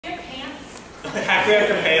Hack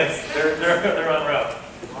reactor pants, they're on route.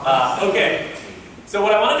 Okay, so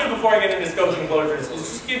what I want to do before I get into scopes and closures is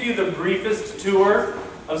just give you the briefest tour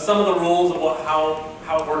of some of the rules of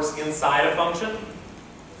how it works inside a function.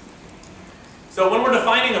 So when we're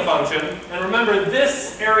defining a function, and remember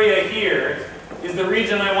this area here is the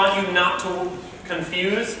region I want you not to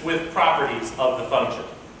confuse with properties of the function.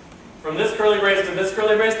 From this curly brace to this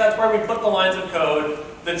curly brace, that's where we put the lines of code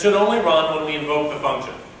that should only run when we invoke the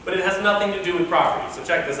function. But it has nothing to do with properties, so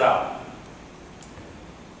check this out.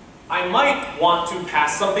 I might want to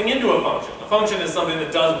pass something into a function. A function is something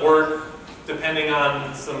that does work depending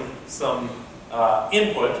on some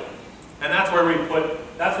input, and that's where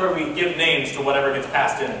we give names to whatever gets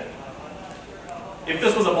passed in it. If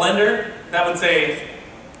this was a blender, that would say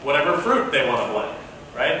whatever fruit they want to blend,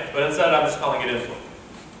 right? But instead I'm just calling it input.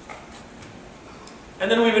 And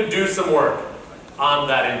then we would do some work on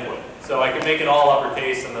that input. So I can make it all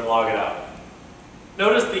uppercase and then log it out.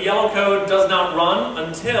 Notice the yellow code does not run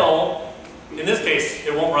until, in this case,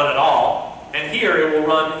 it won't run at all. And here it will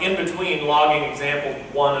run in between logging example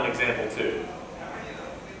 1 and example 2.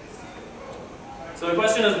 So the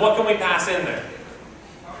question is, what can we pass in there?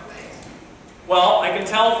 Well, I can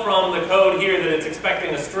tell from the code here that it's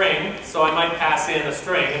expecting a string, so I might pass in a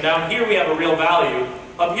string. And down here we have a real value.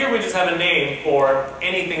 Up here we just have a name for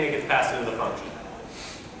anything that gets passed into the function.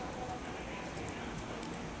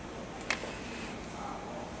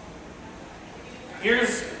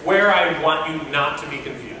 Here's where I want you not to be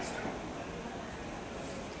confused.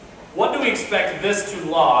 What do we expect this to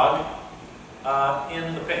log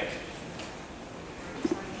in the pink? I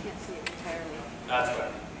can't see it entirely. That's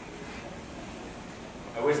right.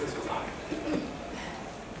 I wish this was high.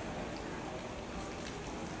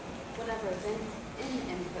 Whatever is in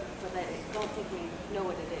input, but I don't think we know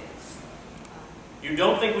what it is. You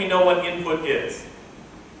don't think we know what input is.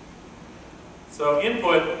 So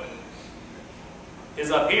input is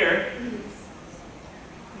up here.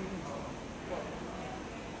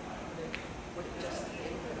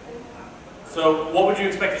 So what would you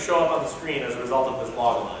expect to show up on the screen as a result of this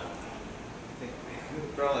log line?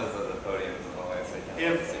 The problem is that the podium is in the way, so I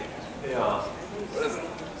can't see. Yeah. What is it?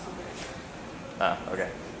 Ah, okay.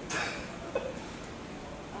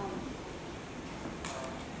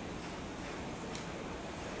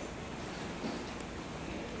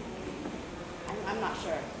 I'm not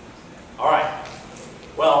sure. All right.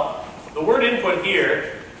 Well, the word input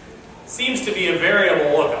here seems to be a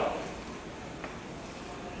variable lookup.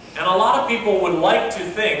 And a lot of people would like to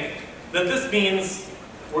think that this means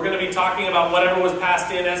we're going to be talking about whatever was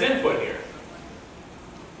passed in as input here.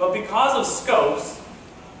 But because of scopes,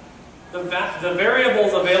 the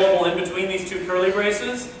variables available in between these two curly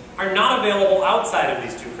braces are not available outside of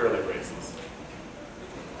these two curly braces.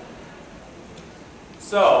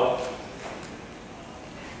 So,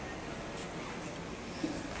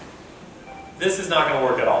 this is not going to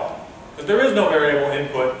work at all. Because there is no variable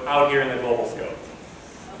input out here in the global scope.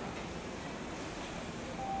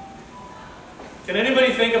 Can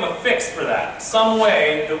anybody think of a fix for that? Some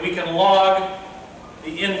way that we can log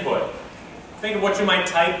the input. Think of what you might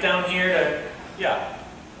type down here to, yeah.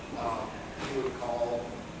 You would call,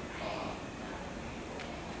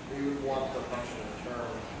 we would want the function to return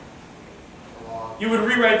a log. You would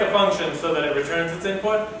rewrite the function so that it returns its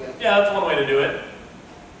input? Yeah, that's one way to do it.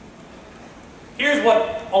 Here's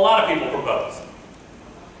what a lot of people propose.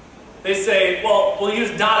 They say, well, we'll use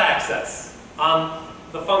dot access on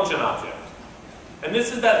the function object. And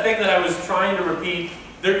this is that thing that I was trying to repeat.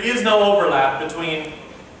 There is no overlap between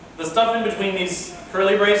the stuff in between these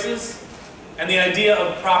curly braces and the idea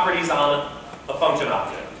of properties on a function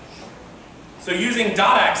object. So using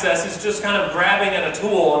dot access is just kind of grabbing at a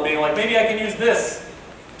tool and being like, maybe I can use this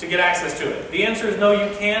to get access to it. The answer is no,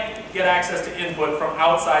 you can't get access to input from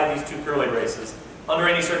outside these two curly braces under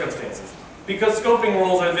any circumstances. Because scoping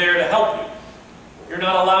rules are there to help you. You're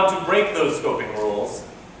not allowed to break those scoping rules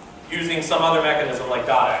using some other mechanism like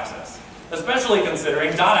dot access. Especially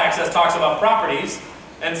considering dot access talks about properties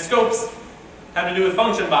and scopes have to do with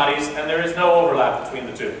function bodies, and there is no overlap between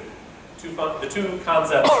the two. The two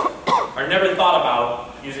concepts are never thought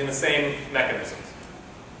about using the same mechanisms.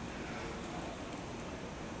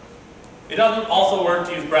 It doesn't also work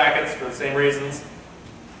to use brackets for the same reasons.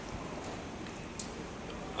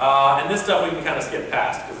 And this stuff we can kind of skip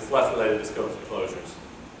past because it's less related to scopes and closures.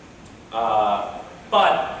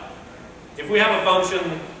 But if we have a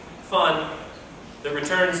function fun that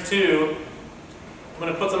returns 2, I'm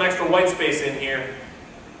going to put some extra white space in here.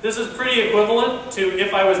 This is pretty equivalent to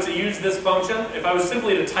if I was to use this function, if I was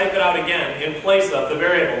simply to type it out again in place of the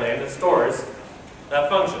variable name that stores that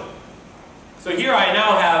function. So here I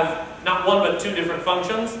now have not 1 but two different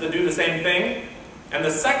functions that do the same thing. And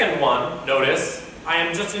the second one, notice, I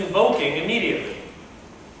am just invoking immediately.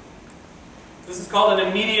 This is called an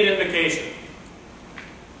immediate invocation.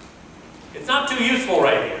 It's not too useful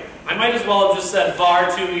right here. I might as well have just said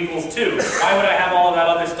var 2 equals 2. Why would I have all of that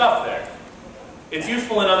other stuff there? It's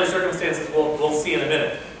useful in other circumstances we'll see in a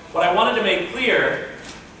minute. What I wanted to make clear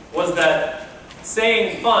was that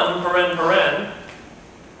saying fun, paren, paren,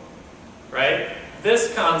 right?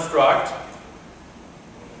 This construct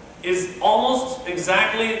is almost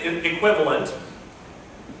exactly equivalent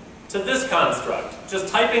to this construct. Just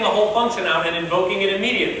typing a whole function out and invoking it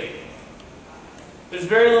immediately. There's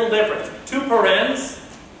very little difference. 2 parens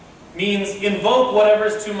means invoke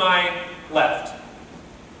whatever's to my left.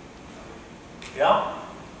 Yeah?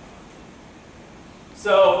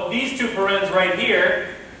 So these 2 parens right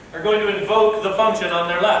here are going to invoke the function on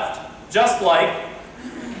their left. Just like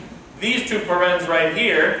these 2 parens right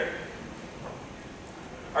here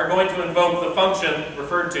are going to invoke the function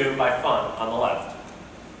referred to by fun on the left.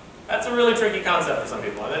 That's a really tricky concept for some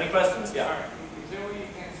people. Have any questions? Yeah. Is there a way you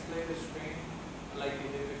can split the screen like you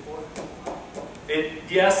did before?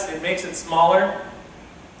 Yes, it makes it smaller,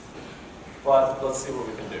 but let's see what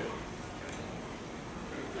we can do.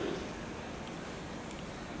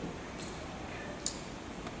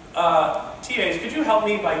 TAs, could you help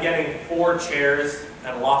me by getting 4 chairs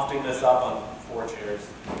and lofting this up on 4 chairs?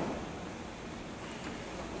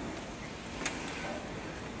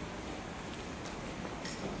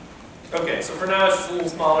 Okay, so for now it's just a little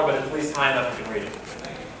smaller, but at least high enough you can read it.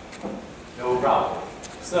 No problem.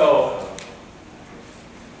 So,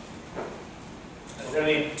 we're going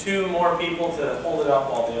to need 2 more people to hold it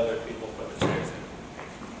up while the other people put the chairs in.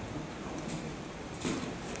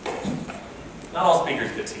 Not all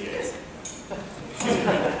speakers get TAs.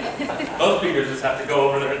 Most speakers just have to go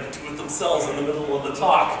over there and do it themselves in the middle of the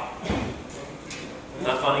talk.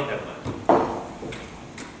 Not funny? Never mind.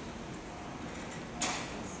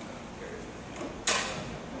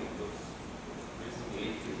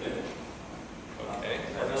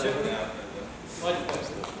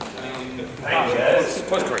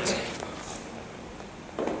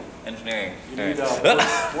 Engineering. You need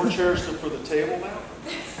 4 chairs for the table now?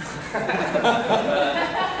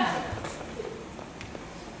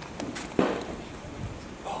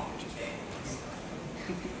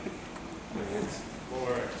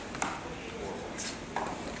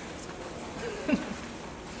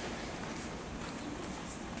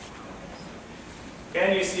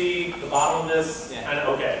 Can you see the bottom of this? Yeah.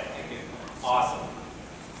 Okay. Awesome.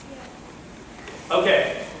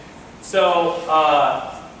 Okay. So,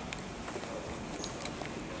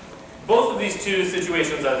 both of these 2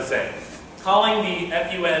 situations are the same. Calling the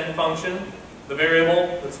fun function, the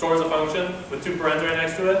variable that stores a function with 2 parens right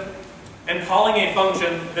next to it, and calling a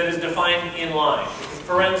function that is defined in line. Because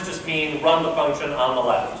parens just mean run the function on the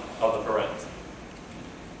left of the parens.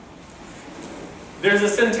 There's a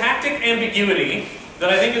syntactic ambiguity that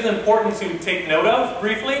I think is important to take note of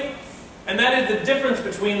briefly, and that is the difference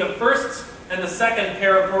between the first and the second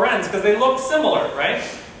pair of parens, because they look similar, right?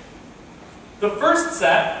 The first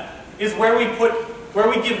set is where we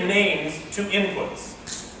give names to inputs.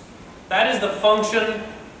 That is the function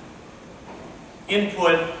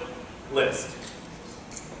input list.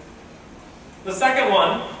 The second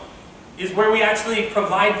one is where we actually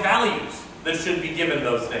provide values that should be given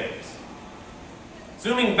those names.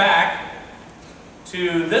 Zooming back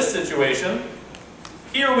to this situation,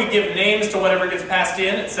 here we give names to whatever gets passed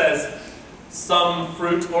in. It says some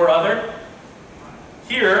fruit or other.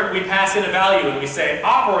 Here we pass in a value and we say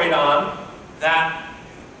operate on that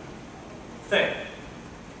thing.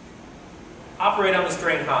 Operate on the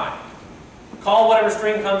string high. Call whatever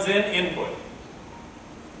string comes in input.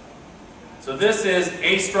 So this is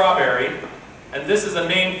a strawberry, and this is a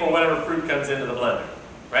name for whatever fruit comes into the blender,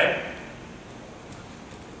 right?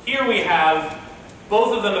 Here we have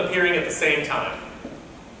both of them appearing at the same time,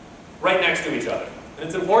 right next to each other. And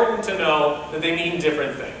it's important to know that they mean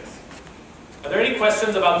different things. Are there any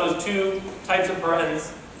questions about those 2 types of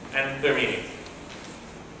parens and their meaning?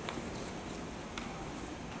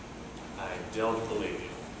 I don't believe you.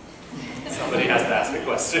 Somebody has to ask a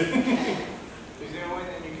question. Is there a way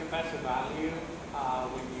that you can pass a value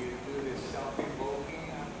when you do this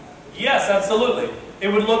self-invoking? Yes, absolutely. It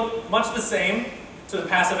would look much the same to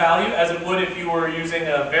pass a value as it would if you were using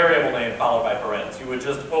a variable name followed by parens. You would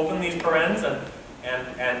just open these parens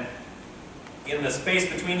and in the space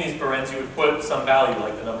between these parens you would put some value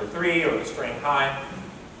like the number 3 or the string high.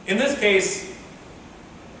 In this case,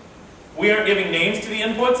 we aren't giving names to the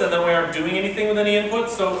inputs and then we aren't doing anything with any inputs,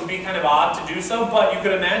 so it would be kind of odd to do so, but you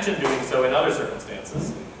could imagine doing so in other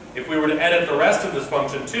circumstances. if we were to edit the rest of this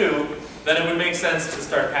function too, then it would make sense to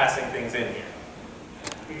start passing things in here.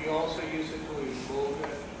 Do you also use it to invoke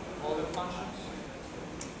other functions?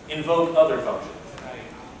 Invoke other functions.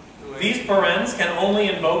 Right. These parens can only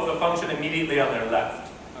invoke the function immediately on their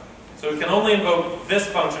left. So it can only invoke this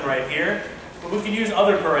function right here, but we can use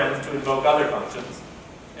other parens to invoke other functions.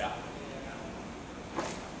 Yeah.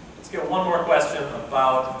 Let's get one more question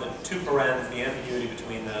about the two parens, the ambiguity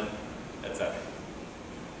between them, etc.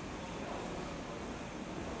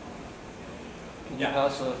 Can you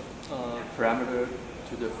pass a parameter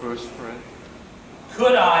to the first paren?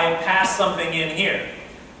 Could I pass something in here?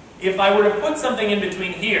 If I were to put something in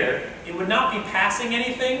between here, it would not be passing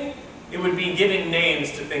anything, it would be giving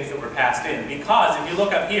names to things that were passed in. Because if you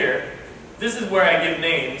look up here, this is where I give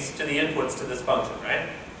names to the inputs to this function, right?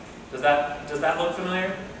 Does that look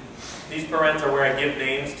familiar? These parens are where I give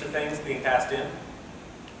names to things being passed in.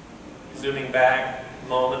 Zooming back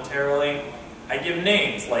momentarily, I give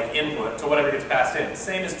names like input to whatever gets passed in.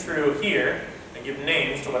 Same is true here. I give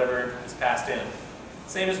names to whatever is passed in.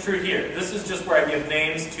 Same is true here. This is just where I give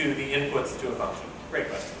names to the inputs to a function. Great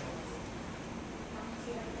question.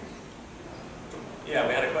 Yeah,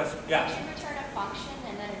 we had a question. Yeah? Can you return a function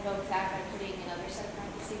and then invoke that by putting another set of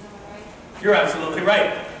parentheses on the right? You're absolutely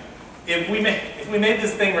right. If we made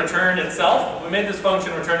this thing return itself, if we made this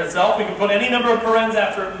function return itself, we could put any number of parens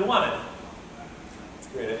after it we wanted. That's a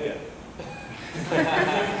great idea. I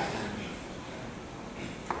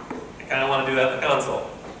kind of want to do that in the console.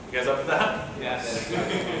 You guys up for that? Yes.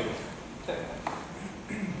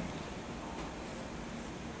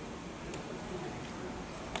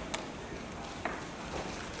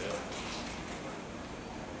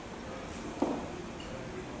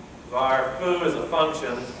 Var foo is a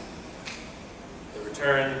function that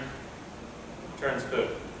returns foo.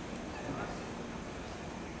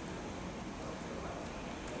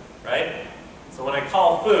 Right? So when I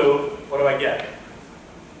call foo, what do I get?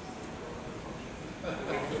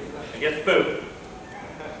 I get foo.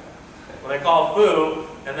 When I call foo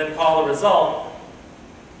and then call the result,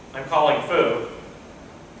 I'm calling foo.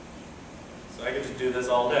 So I could just do this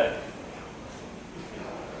all day.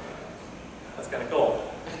 That's kind of cool.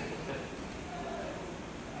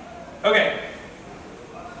 Okay.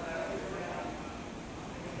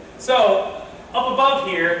 So up above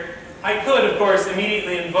here, I could, of course,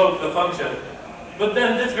 immediately invoke the function, but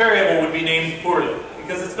then this variable would be named poorly,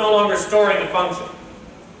 because it's no longer storing a function.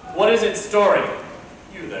 What is it storing?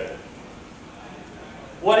 You there.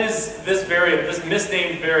 What is this variable, this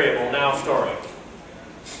misnamed variable now storing?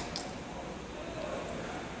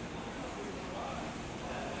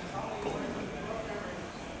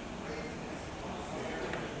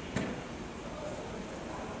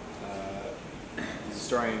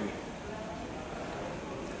 Storing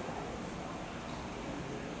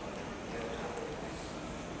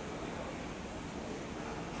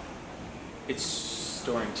it's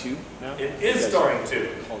storing 2 now? It is storing 2.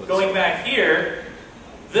 Going back here,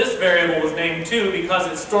 this variable was named 2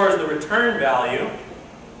 because it stores the return value.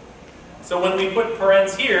 So when we put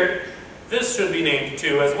parens here, this should be named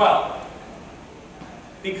 2 as well.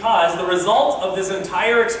 Because the result of this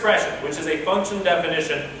entire expression, which is a function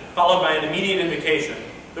definition followed by an immediate invocation,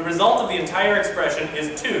 the result of the entire expression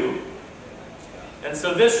is 2, and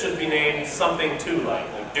so this should be named something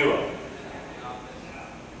 2-like duo.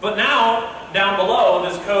 But now, down below,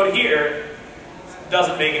 this code here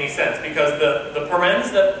doesn't make any sense because the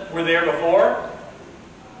parens that were there before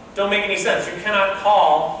don't make any sense. You cannot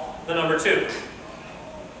call the number 2.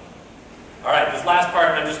 All right, this last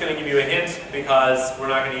part, I'm just going to give you a hint because we're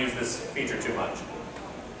not going to use this feature too much.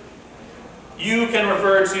 You can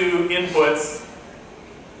refer to inputs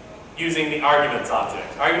using the arguments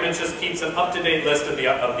object. Arguments just keeps an up-to-date list of the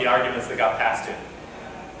arguments that got passed in.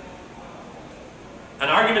 An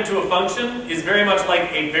argument to a function is very much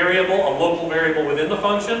like a variable, a local variable within the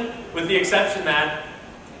function, with the exception that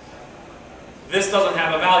this doesn't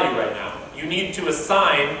have a value right now. You need to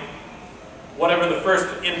assign whatever the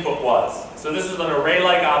first input was. So this is an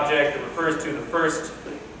array-like object that refers to the first,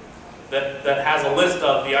 that has a list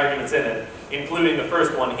of the arguments in it, including the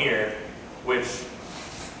first one here, which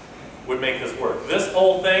would make this work. This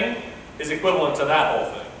whole thing is equivalent to that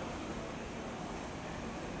whole thing.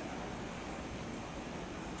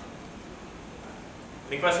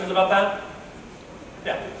 Any questions about that?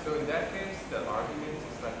 Yeah. So in that case, the argument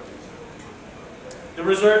is like a reserved. The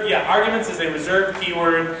reserved, yeah, arguments is a reserved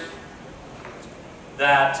keyword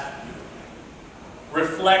that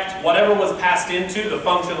reflect whatever was passed into the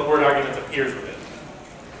function the word arguments appears within.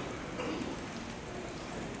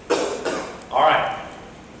 All right.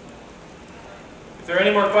 If there are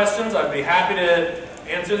any more questions, I'd be happy to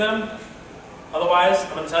answer them. Otherwise,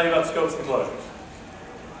 I'm going to tell you about scopes and closures.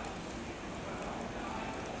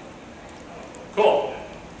 Cool.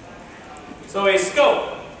 So a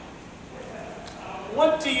scope.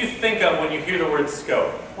 What do you think of when you hear the word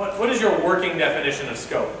scope? What is your working definition of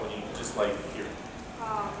scope when you just like hear it?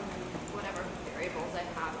 Whatever variables I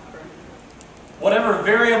have for. Whatever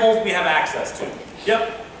variables we have access to.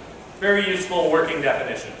 Yep. Very useful working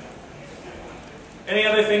definition. Any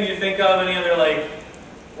other things you think of? Any other like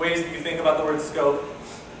ways that you think about the word scope?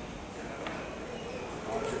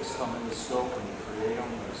 Objects come in the scope and you create them,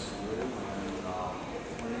 you submit them, and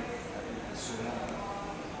when you consume them,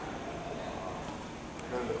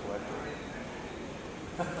 go to the collector.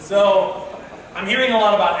 So, I'm hearing a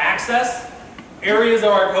lot about access, areas of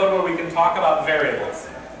our code where we can talk about variables.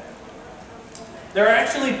 There are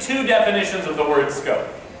actually two definitions of the word scope.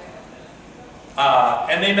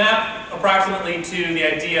 And they map approximately to the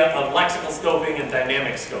idea of lexical scoping and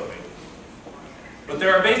dynamic scoping. But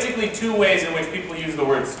there are basically two ways in which people use the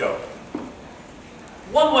word scope.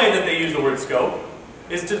 One way that they use the word scope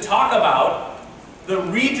is to talk about the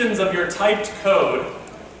regions of your typed code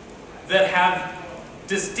that have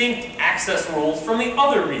distinct access rules from the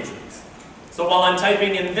other regions. So while I'm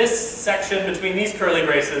typing in this section between these curly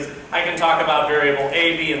braces, I can talk about variable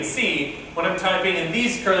A, B, and C. When I'm typing in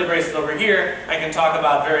these curly braces over here, I can talk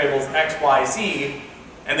about variables X, Y, Z,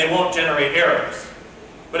 and they won't generate errors.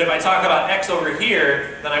 But if I talk about X over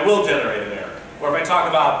here, then I will generate an error. Or if I talk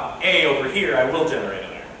about A over here, I will generate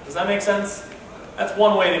an error. Does that make sense? That's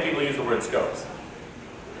one way that people use the word scopes.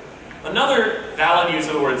 Another valid use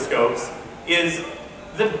of the word scopes is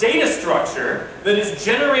the data structure that is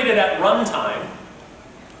generated at runtime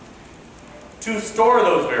to store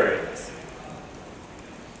those variables.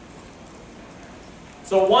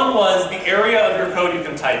 So one was the area of your code you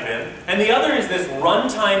can type in, and the other is this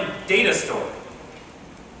runtime data store.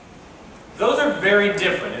 Those are very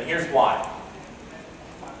different, and here's why.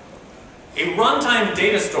 A runtime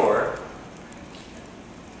data store,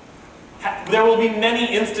 there will be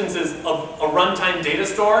many instances of a runtime data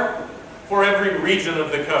store for every region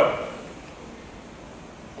of the code.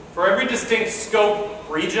 For every distinct scope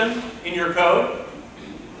region in your code,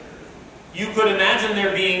 you could imagine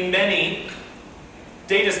there being many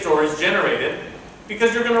data stores generated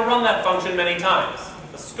because you're going to run that function many times.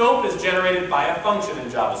 A scope is generated by a function in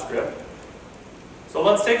JavaScript. So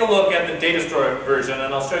let's take a look at the data store version,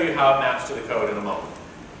 and I'll show you how it maps to the code in a moment.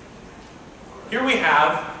 Here we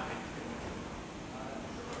have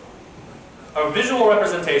a visual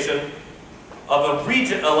representation of a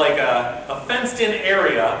region, like a fenced-in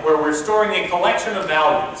area where we're storing a collection of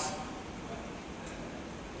values.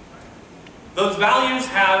 Those values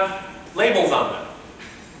have labels on them,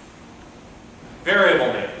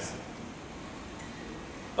 variable names,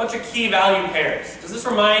 a bunch of key value pairs. Does this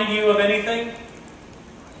remind you of anything?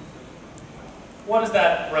 What does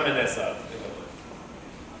that reminisce of?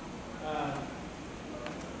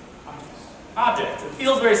 Objects. It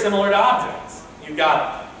feels very similar to objects. You've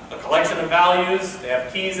got a collection of values, they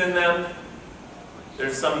have keys in them,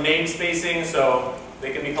 there's some namespacing, so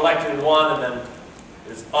they can be collected in one, and then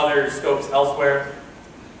there's other scopes elsewhere.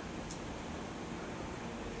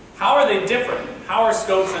 How are they different? How are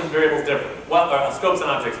scopes and variables different? Well, scopes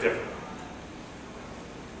and objects different.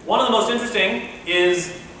 One of the most interesting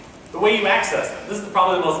is the way you access them. This is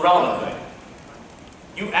probably the most relevant thing.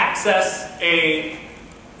 You access a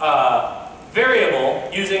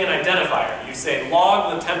variable using an identifier. You say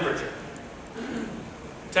log the temperature.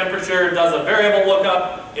 Temperature does a variable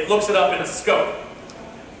lookup. It looks it up in a scope.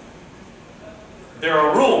 There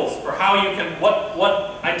are rules for how you can,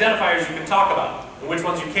 what identifiers you can talk about and which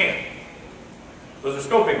ones you can't. Those are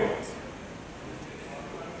scoping rules.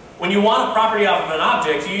 When you want a property off of an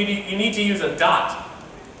object, you need to use a dot.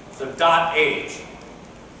 It's a dot age.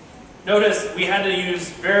 Notice we had to use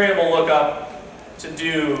variable lookup to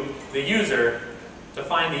do the user, to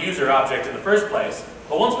find the user object in the first place.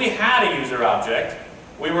 But once we had a user object,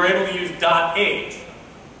 we were able to use dot age.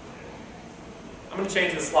 I'm going to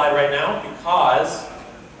change the slide right now because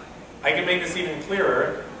I can make this even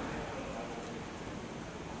clearer.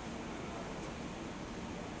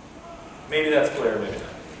 Maybe that's clear, maybe not.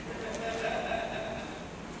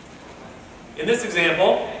 In this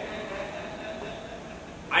example,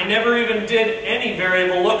 I never even did any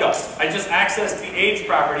variable lookup. I just accessed the age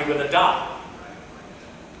property with a dot.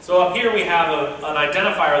 So up here we have an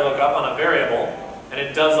identifier lookup on a variable, and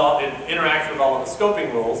it interacts with all of the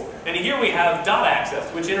scoping rules. And here we have dot access,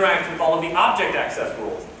 which interacts with all of the object access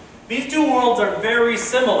rules. These two worlds are very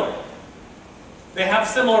similar. They have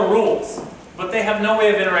similar rules, but they have no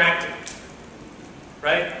way of interacting.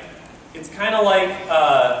 Right? it's kind of like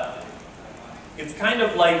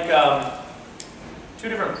two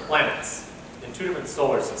different planets in two different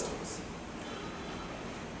solar systems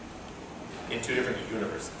in two different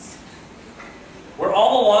universes, where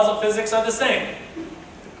all the laws of physics are the same.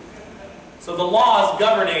 So the laws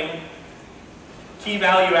governing key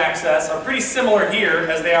value access are pretty similar here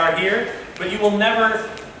as they are here, but you will never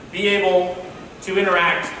be able to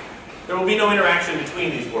interact. There will be no interaction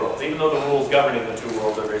between these worlds, even though the rules governing the two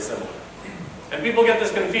worlds are very similar. And people get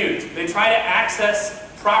this confused. They try to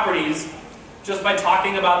access properties just by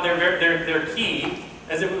talking about their key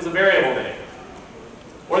as if it was a variable name.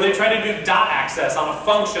 Or they try to do dot access on a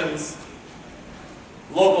function's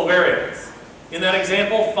local variables. In that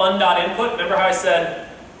example, fun.input, remember how I said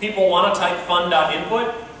people want to type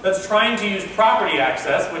fun.input? That's trying to use property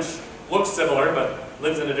access, which looks similar but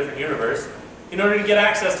lives in a different universe, in order to get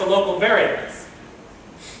access to local variables.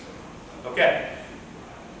 Okay.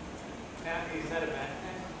 Is that a bad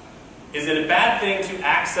thing? Is it a bad thing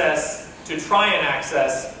to try and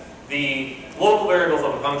access the local variables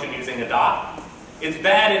of a function using a dot? It's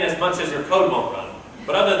bad in as much as your code won't run.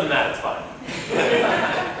 But other than that, it's fine.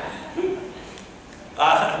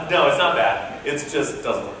 No, it's not bad. It just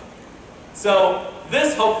doesn't work. So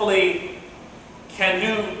this hopefully can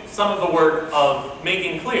do some of the work of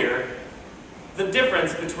making clear the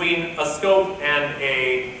difference between a scope and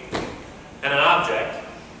an object.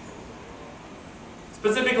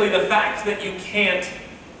 Specifically, the fact that you can't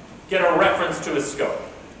get a reference to a scope.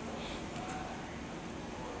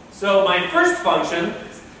 So my first function,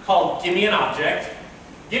 called giveMeAnObject,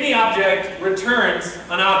 giveMeObject returns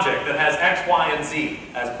an object that has x, y, and z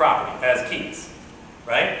as property, as keys,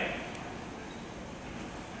 right?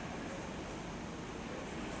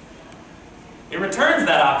 It returns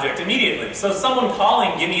that object immediately. So someone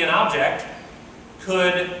calling giveMeAnObject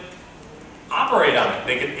could operate on it.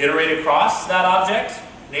 They could iterate across that object,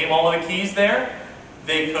 name all of the keys there.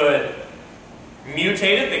 They could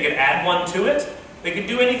mutate it. They could add one to it. They could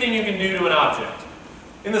do anything you can do to an object.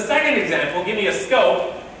 In the second example,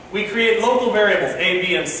 giveMeAScope, we create local variables A,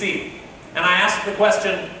 B, and C. And I ask the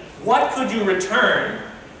question, what could you return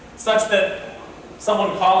such that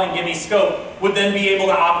someone calling giveMeScope would then be able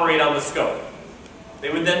to operate on the scope?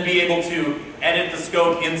 They would then be able to edit the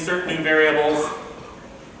scope, insert new variables,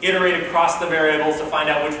 iterate across the variables to find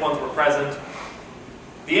out which ones were present.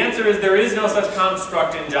 The answer is there is no such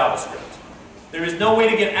construct in JavaScript. There is no way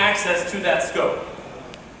to get access to that scope.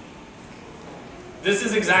 This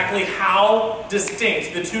is exactly how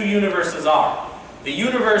distinct the two universes are. The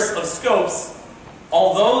universe of scopes,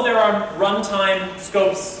 although there are runtime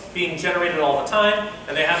scopes being generated all the time,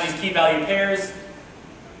 and they have these key value pairs,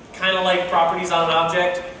 kind of like properties on an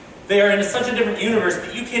object, they are in such a different universe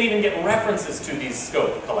that you can't even get references to these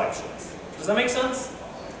scope collections. Does that make sense?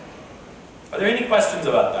 Are there any questions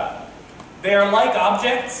about that? They are like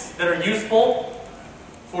objects that are useful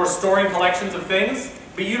for storing collections of things,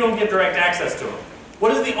 but you don't get direct access to them.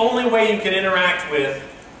 What is the only way you can interact with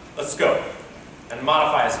a scope and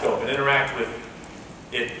modify a scope and interact with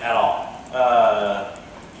it at all?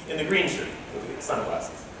 In the green shirt with the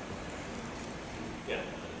sunglasses. Yeah.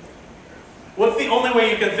 What's the only way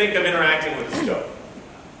you can think of interacting with a scope?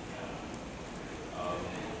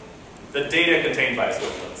 The data contained by a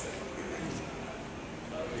scope, let's say.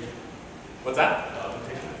 What's that?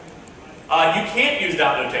 You can't use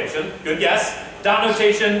dot notation. Good guess. Dot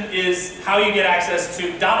notation is how you get access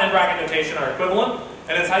to, dot and bracket notation are equivalent,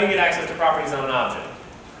 and it's how you get access to properties on an object.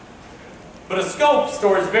 But a scope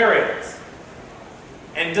stores variables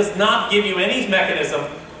and does not give you any mechanism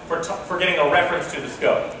for getting a reference to the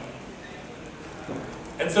scope.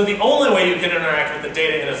 And so the only way you can interact with the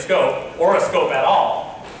data in a scope, or a scope at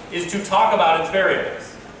all, is to talk about its variables.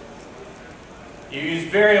 You use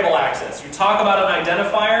variable access. You talk about an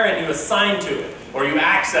identifier and you assign to it, or you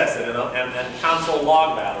access it and console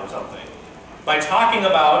log that or something. By talking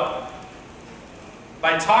about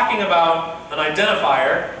an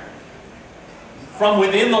identifier from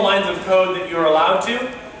within the lines of code that you're allowed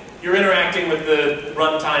to, you're interacting with the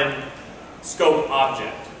runtime scope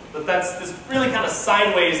object. But that's this really kind of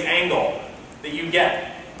sideways angle that you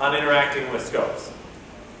get on interacting with scopes.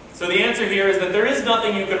 So the answer here is that there is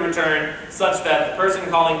nothing you could return such that the person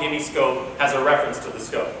calling giveMeScope has a reference to the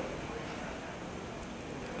scope.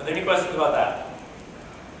 Are there any questions about that?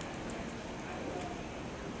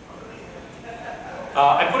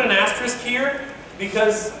 I put an asterisk here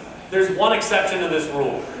because there's one exception to this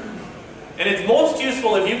rule. And it's most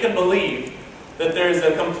useful if you can believe that there's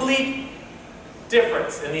a complete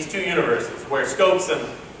difference in these two universes where scopes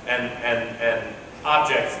and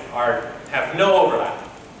objects have no overlap.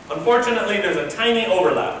 Unfortunately, there's a tiny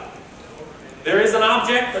overlap. there is an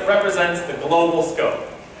object that represents the global scope.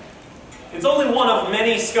 It's only one of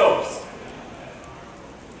many scopes.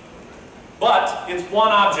 But it's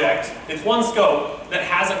one object, it's one scope that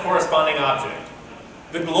has a corresponding object.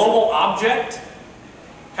 The global object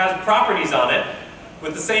has properties on it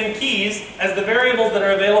with the same keys as the variables that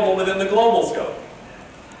are available within the global scope.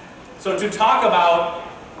 So to talk about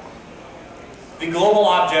the global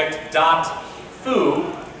object dot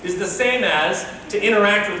foo is the same as to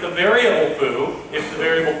interact with the variable foo if the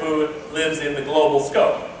variable foo lives in the global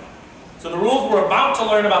scope. So the rules we're about to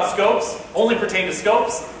learn about scopes only pertain to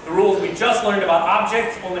scopes. The rules we just learned about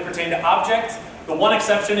objects only pertain to objects. The one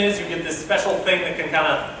exception is you get this special thing that can kind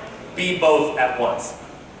of be both at once.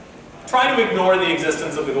 Try to ignore the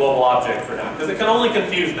existence of the global object for now, because it can only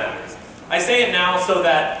confuse matters. I say it now so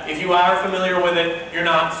that if you are familiar with it, you're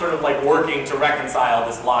not sort of like working to reconcile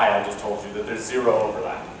this lie I just told you, that there's zero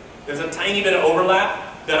overlap. There's a tiny bit of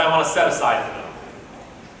overlap that I want to set aside for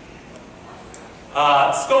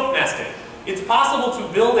now. Scope nesting. It's possible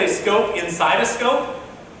to build a scope inside a scope,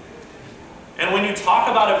 and when you talk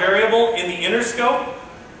about a variable in the inner scope,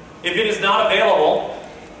 if it is not available,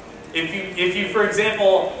 if you for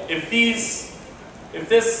example, if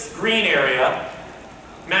this green area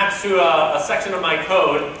maps to a section of my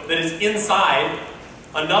code that is inside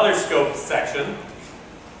another scope section,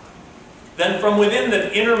 then from within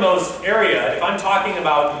the innermost area, if I'm talking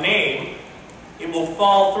about name, it will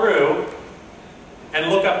fall through and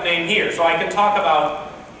look up name here. So I can talk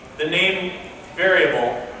about the name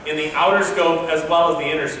variable in the outer scope as well as the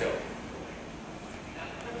inner scope,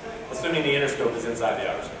 assuming the inner scope is inside the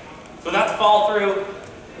outer scope. So that's fall through.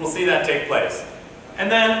 We'll see that take place. And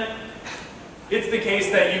then it's the case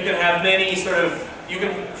that you can have many you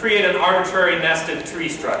can create an arbitrary nested tree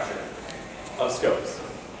structure of scopes.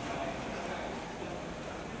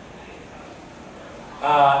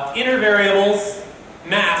 Inner variables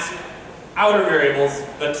mask outer variables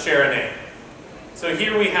that share a name. So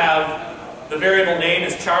here we have the variable name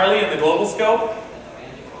is Charlie in the global scope,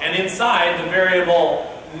 and inside the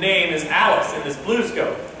variable name is Alice in this blue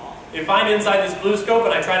scope. If I'm inside this blue scope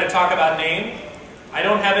and I try to talk about name, I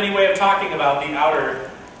don't have any way of talking about the outer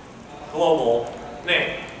global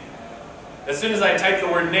name. As soon as I type the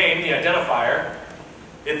word name, the identifier,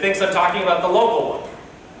 it thinks I'm talking about the local one.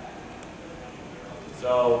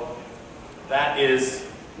 So that is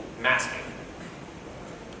masking.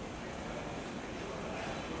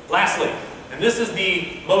 Lastly, and this is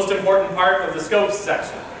the most important part of the scopes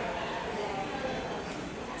section.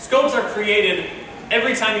 Scopes are created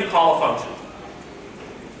every time you call a function.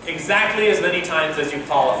 Exactly as many times as you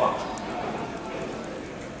call a function.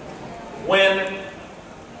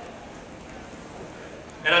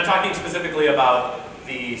 And I'm talking specifically about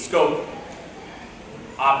the scope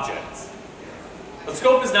objects. A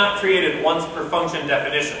scope is not created once per function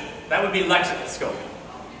definition. That would be lexical scoping.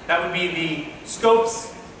 That would be the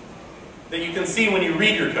scopes that you can see when you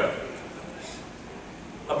read your code.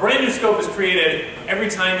 A brand new scope is created every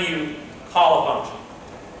time you call a function.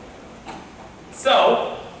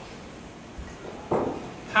 So,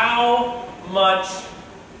 how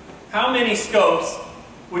many scopes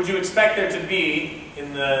would you expect there to be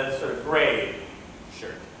in the sort of gray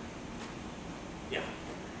shirt? Yeah.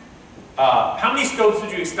 How many scopes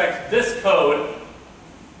would you expect this code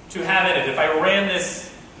to have in it if I ran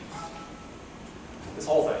this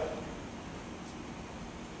whole thing?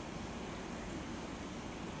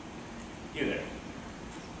 You there.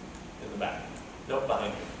 In the back. Nope,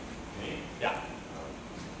 behind you. Me? Yeah.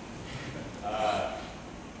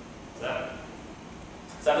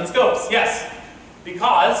 7 scopes, yes.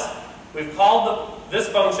 Because we've called this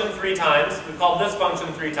function 3 times, we've called this function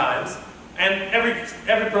 3 times, and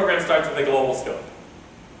every program starts with a global scope.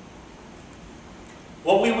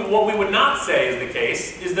 What we would not say is the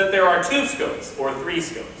case is that there are 2 scopes or 3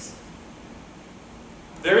 scopes.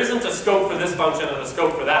 There isn't a scope for this function and a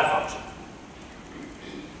scope for that function.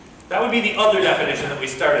 That would be the other definition that we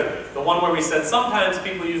started with, the one where we said sometimes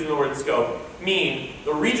people using the word scope mean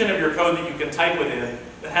the region of your code that you can type within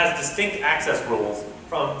that has distinct access rules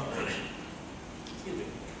from... Excuse me.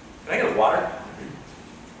 Can I get a water?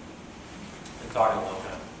 I'm talking a long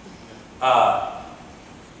time.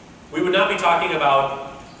 We would not be talking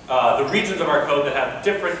about the regions of our code that have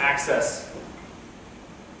different access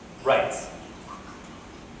rights.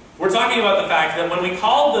 We're talking about the fact that when we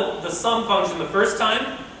called the sum function the first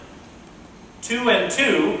time, 2 and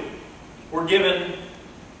 2 were given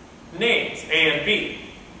names, A and B.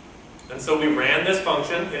 And so we ran this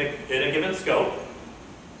function in a given scope.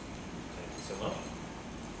 Thank you so much.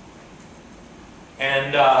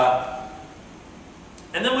 And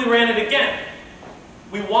then we ran it again.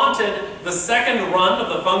 we wanted the second run of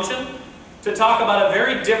the function to talk about a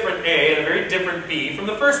very different A and a very different B from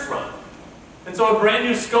the first run. And so a brand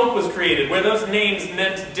new scope was created where those names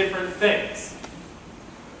meant different things.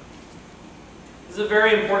 This is a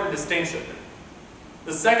very important distinction.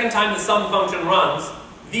 The second time the sum function runs,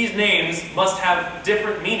 these names must have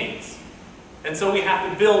different meanings. And so we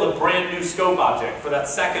have to build a brand new scope object for that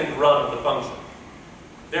second run of the function.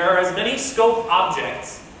 There are as many scope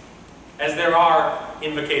objects as there are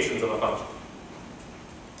invocations of a function.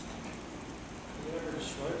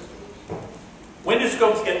 When do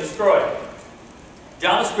scopes get destroyed?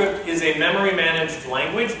 JavaScript is a memory managed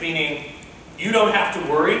language, meaning you don't have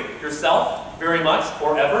to worry yourself very much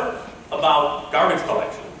or ever about garbage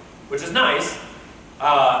collection, which is nice,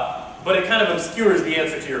 but it kind of obscures the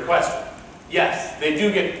answer to your question. Yes, they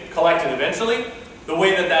do get collected eventually. The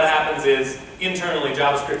way that that happens is internally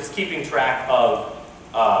JavaScript is keeping track of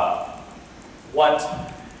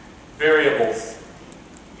what variables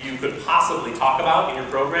you could possibly talk about in your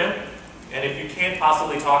program. And if you can't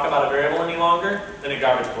possibly talk about a variable any longer, then it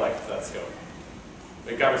garbage collects that scope.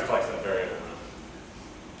 It garbage collects that variable.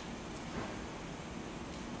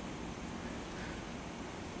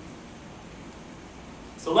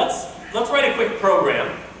 So let's write a quick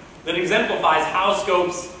program that exemplifies how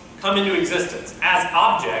scopes come into existence as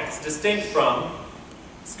objects distinct from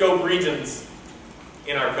scope regions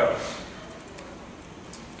in our code.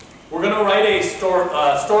 We're going to write a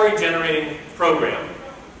story-generating program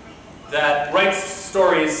that writes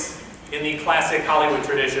stories in the classic Hollywood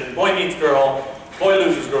tradition: boy meets girl, boy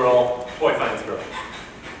loses girl, boy finds girl.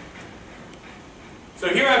 So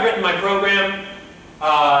here I've written my program.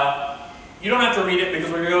 You don't have to read it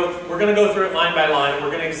because we're going to go through it line by line. We're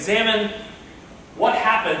going to examine what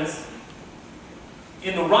happens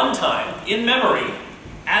in the runtime, in memory,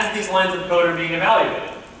 as these lines of code are being evaluated.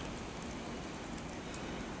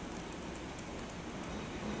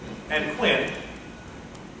 And Quinn,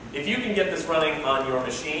 if you can get this running on your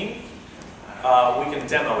machine, we can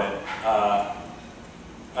demo it.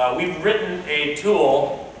 We've written a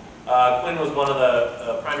tool. Quinn was one of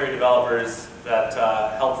the primary developers that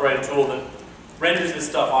helped write a tool that renders this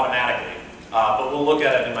stuff automatically. But we'll look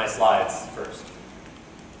at it in my slides first.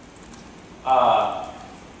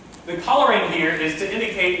 The coloring here is to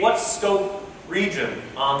indicate what scope region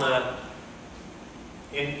on the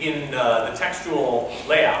the textual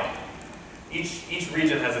layout. Each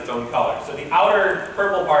region has its own color. So the outer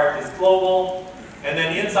purple part is global, and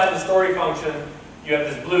then inside the story function, you have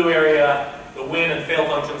this blue area. The win and fail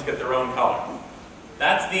functions get their own color.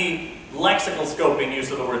 That's the lexical scoping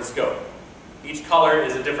use of the word scope. Each color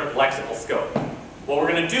is a different lexical scope. What we're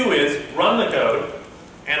going to do is run the code,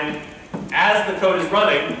 and as the code is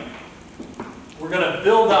running, we're going to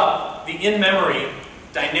build up the in-memory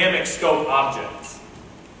dynamic scope objects.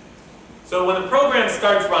 So when the program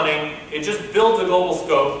starts running, it just builds a global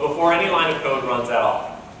scope before any line of code runs at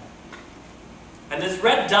all. And this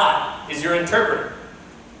red dot is your interpreter.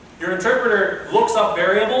 Your interpreter looks up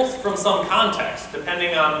variables from some context,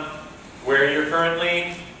 depending on what you're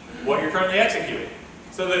currently executing.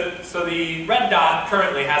 So the red dot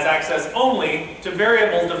currently has access only to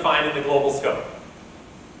variables defined in the global scope.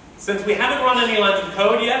 Since we haven't run any lines of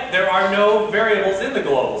code yet, there are no variables in the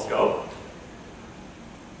global scope.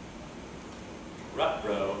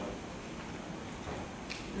 Ruh-roh.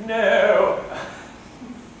 No.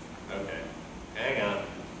 Okay, hang on.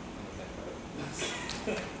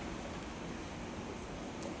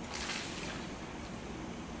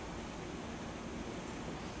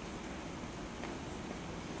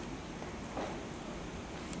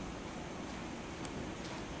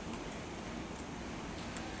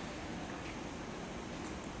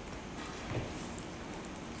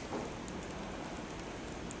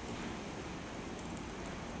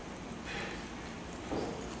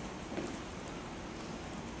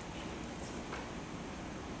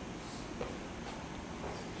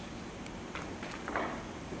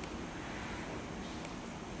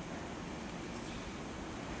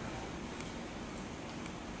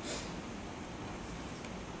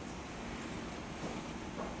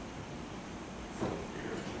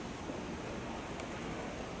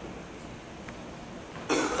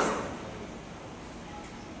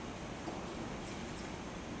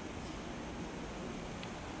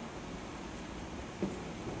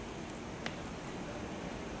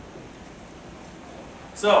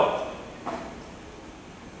 So,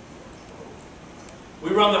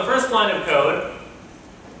 we run the first line of code,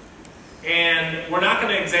 and we're not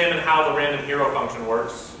going to examine how the random hero function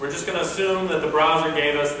works. We're just going to assume that the browser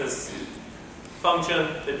gave us this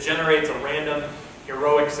function that generates a random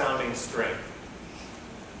heroic sounding string.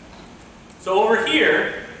 So over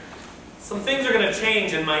here, some things are going to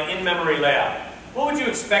change in my in-memory layout. What would you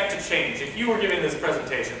expect to change if you were giving this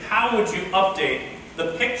presentation? How would you update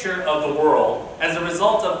the picture of the world as a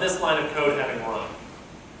result of this line of code having run?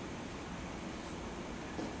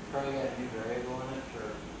 Probably got a new variable in it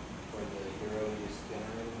for the hero you just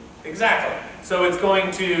generated. Exactly. So it's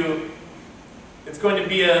going to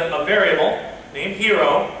be a variable named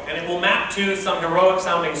hero, and it will map to some heroic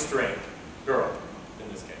sounding string, girl in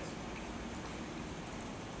this case.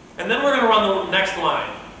 And then we're going to run the next line.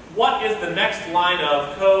 What is the next line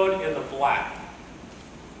of code in the black?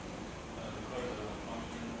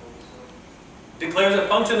 Declares a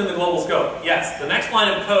function in the global scope. Yes, the next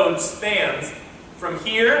line of code spans from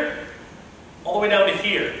here all the way down to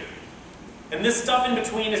here. And this stuff in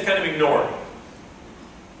between is kind of ignored.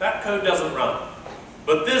 That code doesn't run.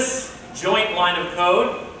 But this joint line of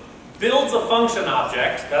code builds a function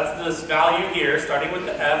object, that's this value here, starting with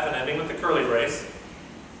the F and ending with the curly brace,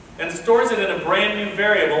 and stores it in a brand new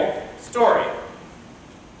variable, story.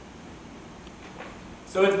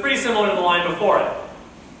 So it's pretty similar to the line before it.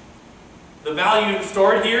 The value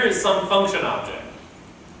stored here is some function object.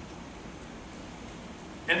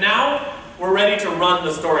 And now we're ready to run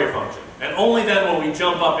the story function. And only then will we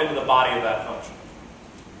jump up into the body of that function.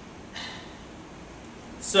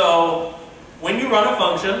 So when you run a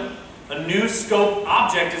function, a new scope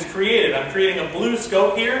object is created. I'm creating a blue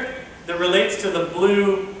scope here that relates to the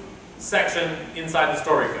blue section inside the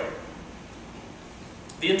story code.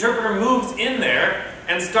 The interpreter moves in there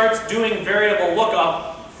and starts doing variable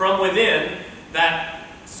lookup from within that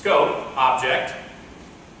scope object.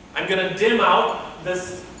 I'm going to dim out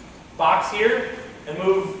this box here and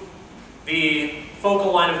move the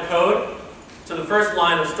focal line of code to the first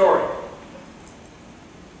line of story.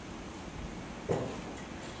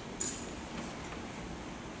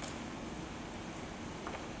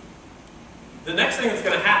 The next thing that's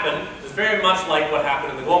going to happen is very much like what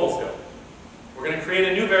happened in the global scope. We're going to create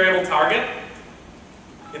a new variable target.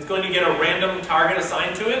 It's going to get a random target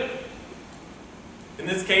assigned to it. In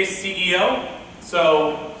this case, CEO.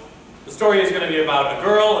 So the story is going to be about a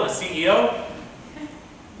girl and a CEO.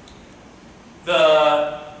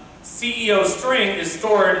 The CEO string is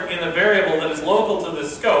stored in a variable that is local to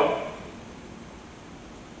this scope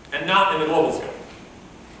and not in the global scope.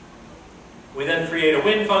 We then create a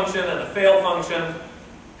win function and a fail function,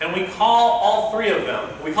 and we call all three of them.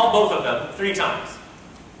 We call both of them 3 times.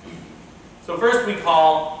 So first we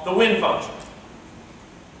call the win function.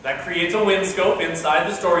 That creates a win scope inside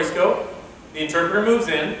the story scope. The interpreter moves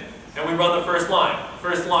in, and we run the first line.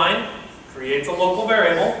 First line creates a local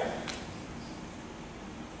variable,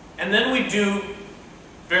 and then we do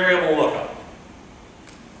variable lookup.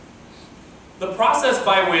 The process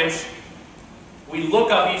by which we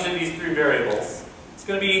look up each of these 3 variables, it's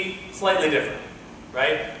going to be slightly different,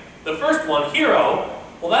 right? The first one, hero,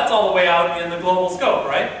 well, that's all the way out in the global scope,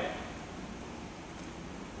 right?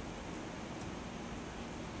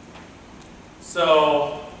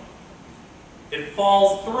 So it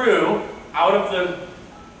falls through out of the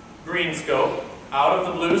green scope, out of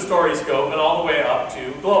the blue story scope, and all the way up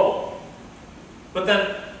to global. But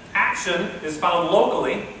then action is found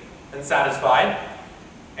locally and satisfied,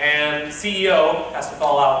 and CEO has to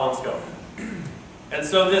fall out one scope. And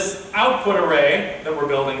so this output array that we're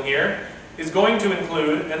building here is going to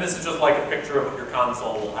include, and this is just like a picture of what your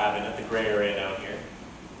console will have in it, the gray area down here.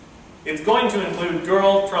 It's going to include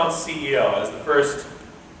girl trumps CEO as the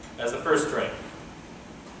first string.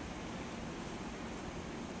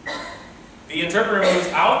 The interpreter moves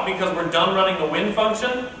out because we're done running the win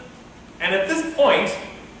function, and at this point,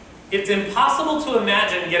 it's impossible to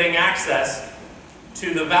imagine getting access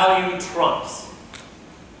to the value trumps.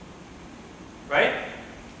 Right?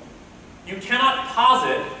 You cannot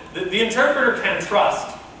posit, the interpreter can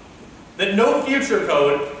trust that no future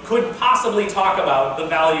code could possibly talk about the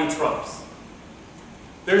value trumps.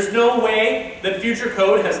 There's no way that future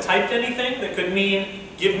code has typed anything that could mean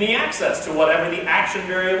give me access to whatever the action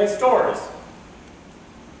variable stores.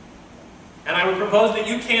 And I would propose that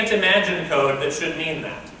you can't imagine code that should mean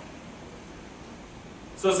that.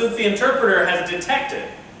 So since the interpreter has detected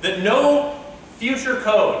that no future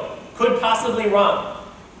code could possibly run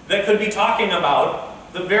that could be talking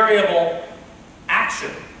about the variable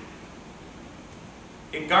action,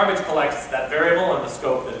 it garbage collects that variable and the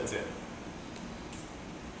scope that it's in.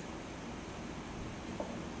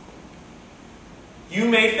 You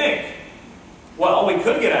may think, well, we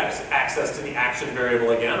could get access to the action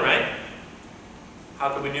variable again, right?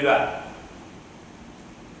 How could we do that?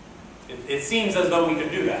 It seems as though we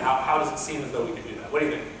could do that. How does it seem as though we could do that? What do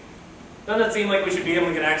you think? Doesn't it seem like we should be able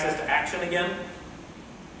to get access to action again?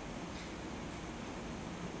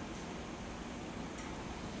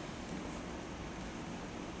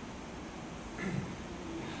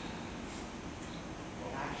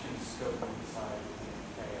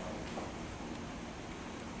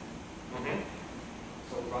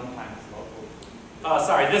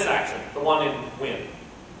 this action, the one in win.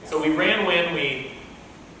 So we ran win, we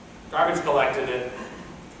garbage collected it.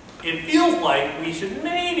 It feels like we should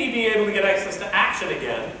maybe be able to get access to action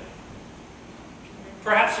again,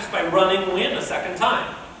 perhaps just by running win a second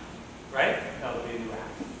time, right? That would be a new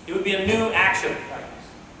action. It would be a new action.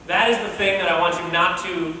 That is the thing that I want you not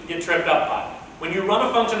to get tripped up by. When you run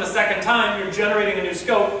a function a second time, you're generating a new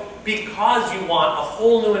scope because you want a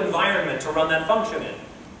whole new environment to run that function in.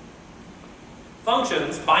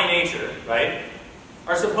 Functions, by nature, right,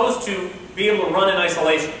 are supposed to be able to run in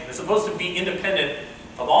isolation. They're supposed to be independent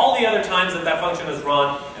of all the other times that that function is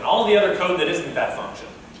run and all the other code that isn't that function.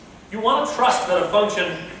 You want to trust that a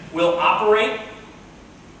function will operate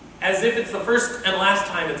as if it's the first and last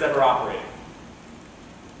time it's ever operated.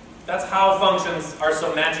 That's how functions are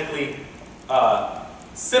so magically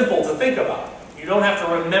simple to think about. You don't have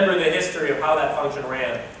to remember the history of how that function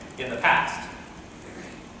ran in the past.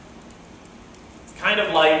 It's kind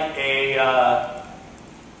of like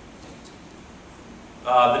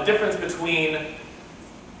the difference between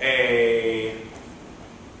a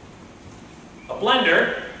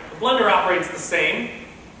blender. The blender operates the same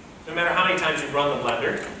no matter how many times you run the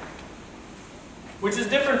blender, which is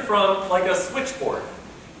different from like a switchboard,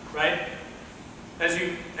 right? As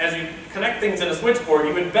you connect things in a switchboard,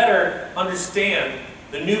 you would better understand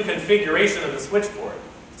the new configuration of the switchboard.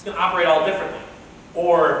 It's going to operate all differently.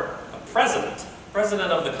 Or a president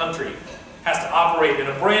of the country, has to operate in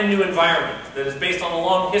a brand new environment that is based on a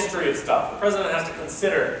long history of stuff. The president has to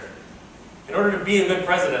consider, in order to be a good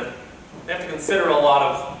president, they have to consider a lot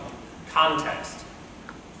of context.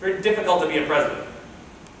 It's very difficult to be a president.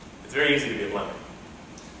 It's very easy to be a blender.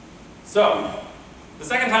 So, the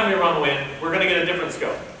second time we run win, we're going to get a different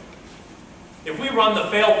scope. If we run the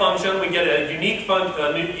fail function, we get a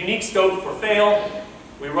unique scope for fail.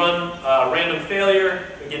 We run random failure,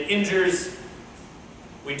 we get ingers.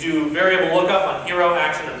 We do variable lookup on hero,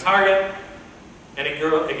 action, and target. And it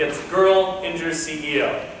gets girl, injures,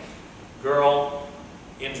 CEO. Girl,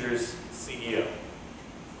 injures, CEO.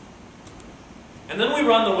 And then we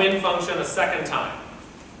run the win function a second time,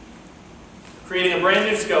 creating a brand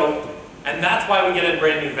new scope, and that's why we get a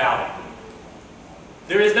brand new value.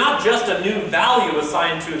 There is not just a new value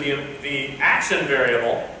assigned to the action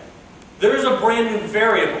variable. There is a brand new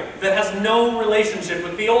variable that has no relationship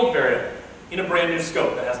with the old variable in a brand new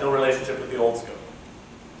scope that has no relationship with the old scope.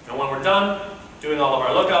 And when we're done doing all of our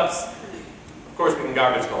lookups, of course we can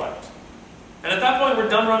garbage collect. And at that point we're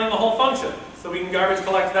done running the whole function, so we can garbage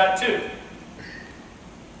collect that too.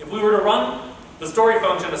 If we were to run the story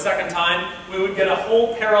function a second time, we would get a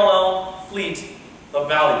whole parallel fleet of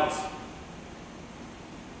values.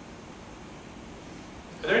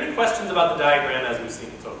 Are there any questions about the diagram as we've seen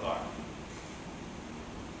it so far?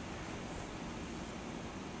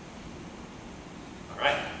 All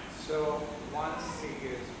right. So once it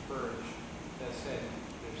gets purged, that's it.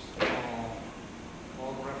 There's no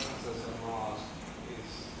all references and laws.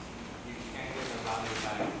 You can't get the value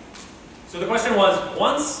back. So the question was,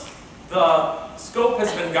 once the scope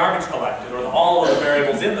has been garbage collected, or all of the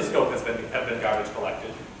variables in the scope have been garbage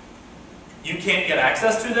collected, you can't get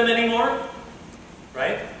access to them anymore,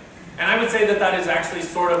 right? And I would say that that is actually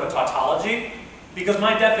sort of a tautology, because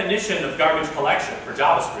my definition of garbage collection for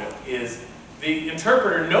JavaScript is the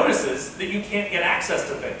interpreter notices that you can't get access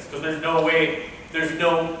to things, because there's no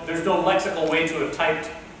lexical way to have typed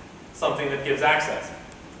something that gives access.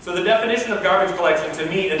 So the definition of garbage collection to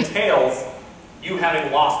me entails you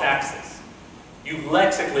having lost access. You've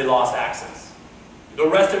lexically lost access. The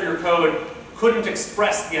rest of your code couldn't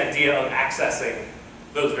express the idea of accessing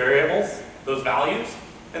those variables, those values.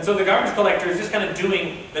 And so the garbage collector is just kind of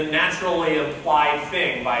doing the naturally implied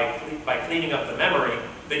thing by cleaning up the memory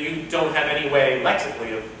that you don't have any way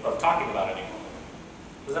lexically of talking about anymore.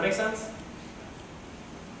 Does that make sense?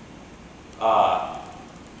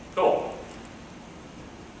 Cool.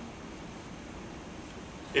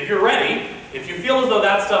 If you're ready, if you feel as though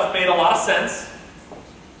that stuff made a lot of sense,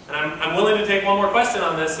 and I'm willing to take one more question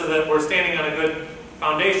on this so that we're standing on a good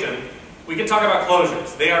foundation, we can talk about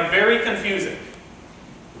closures. They are very confusing.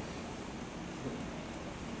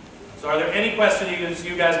 So are there any questions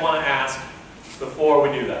you guys want to ask before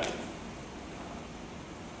we do that?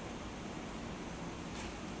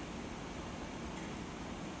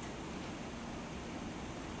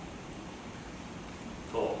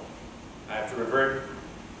 Cool. I have to revert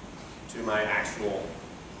to my actual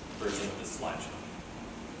version of this slideshow.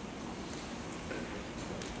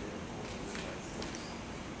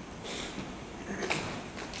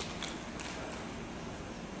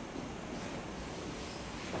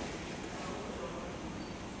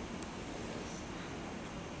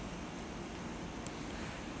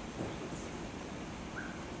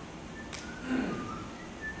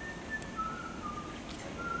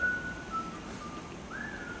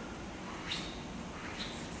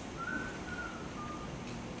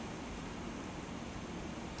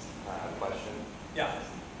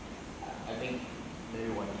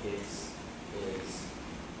 case is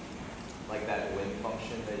like that when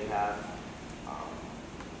function that you have.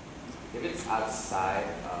 If it's outside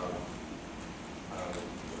of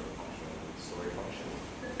story function,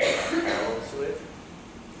 parallel to it,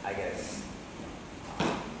 I guess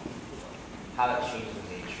how that changes the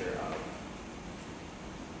nature of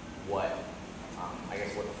what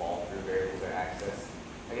what fall through variables are accessed.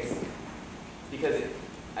 I guess because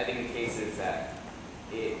I think the case is that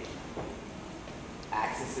it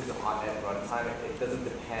accesses on at runtime. It doesn't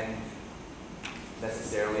depend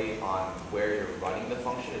necessarily on where you're running the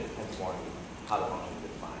function. It depends more on how the function is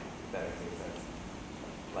defined. If that makes any sense.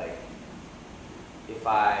 Like if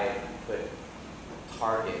I put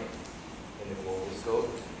target in the global scope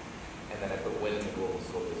and then I put when in the global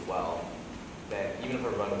scope as well, then even if I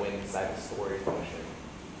run when inside the story function.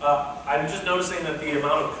 I'm just noticing that the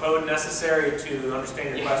amount of code necessary to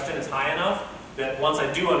understand your question is high enough that once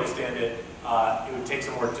I do understand it, it would take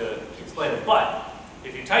some work to explain it. But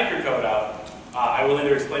if you type your code out, I will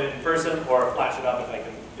either explain it in person or flash it up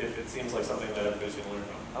if it seems like something that everybody's going to learn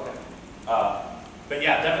from. Okay. But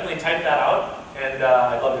yeah, definitely type that out, and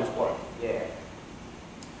I'd love to explore it. Yeah.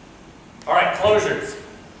 All right, closures.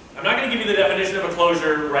 I'm not going to give you the definition of a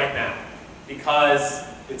closure right now because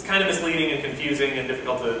it's kind of misleading and confusing and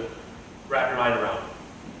difficult to wrap your mind around.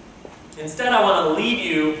 Instead, I want to lead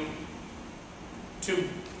you to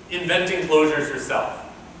inventing closures yourself.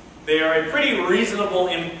 They are a pretty reasonable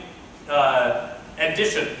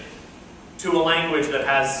addition to a language that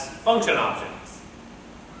has function objects.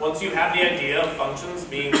 Once you have the idea of functions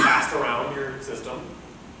being passed around your system,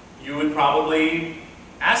 you would probably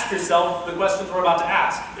ask yourself the questions we're about to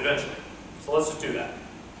ask eventually. So let's just do that.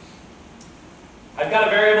 I've got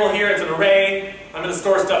a variable here, it's an array. I'm going to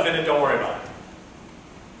store stuff in it, don't worry about it.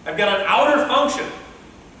 I've got an outer function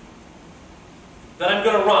that I'm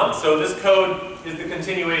going to run. So this code is the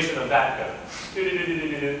continuation of that code.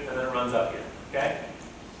 And then it runs up here, okay?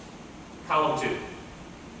 Column 2.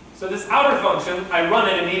 So this outer function, I run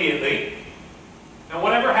it immediately. And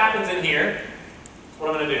whatever happens in here, is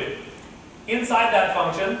what I'm going to do. Inside that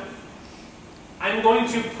function, I'm going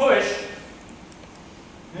to push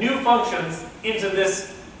new functions into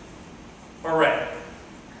this array.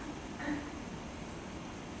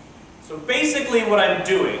 So basically what I'm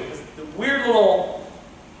doing is the weird little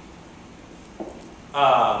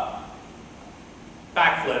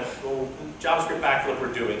backflip, little JavaScript backflip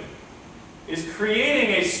we're doing, is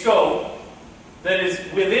creating a scope that is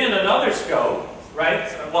within another scope,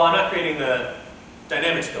 right? Well, I'm not creating the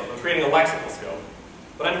dynamic scope, I'm creating a lexical scope.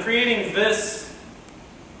 But I'm creating this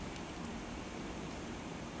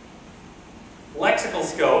lexical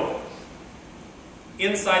scope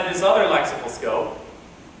inside this other lexical scope,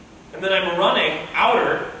 and then I'm running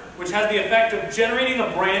outer, which has the effect of generating a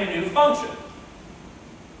brand new function.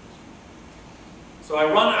 So I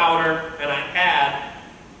run outer and I add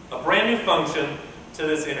a brand new function to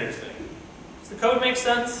this inner thing. Does the code make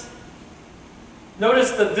sense?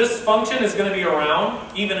 Notice that this function is going to be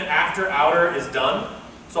around even after outer is done.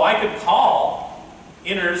 So I could call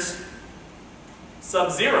inners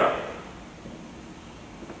sub 0.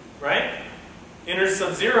 Right? Inners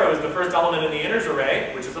sub 0 is the first element in the inners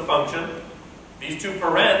array, which is a function. These two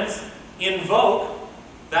parens invoke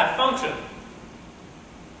that function.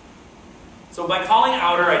 So by calling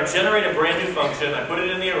outer, I generate a brand new function, I put it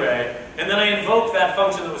in the array, and then I invoke that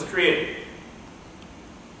function that was created.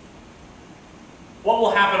 What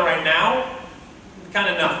will happen right now? Kind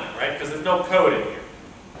of nothing, right? Because there's no code in here.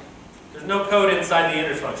 There's no code inside the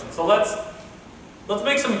inners function. So let's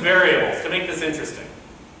make some variables to make this interesting.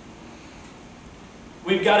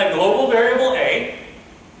 We've got a global variable A.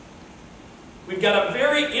 We've got a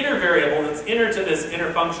very inner variable that's inner to this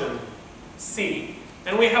inner function C.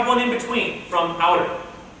 And we have one in between from outer.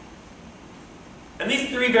 And these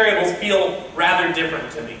three variables feel rather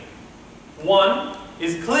different to me. One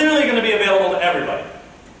is clearly going to be available to everybody.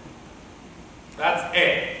 That's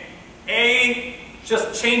A. A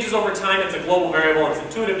just changes over time. It's a global variable. It's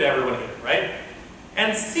intuitive to everyone here, right?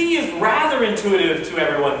 And C is rather intuitive to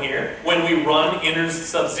everyone here. When we run inners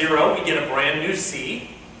sub 0, we get a brand new C,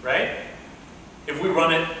 right? If we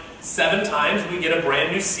run it 7 times, we get a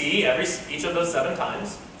brand new C each of those 7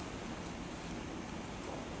 times.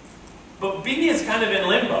 But B is kind of in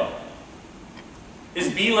limbo. Is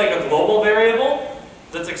B like a global variable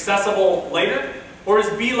that's accessible later? Or is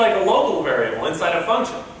B like a local variable inside a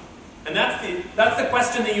function? And that's the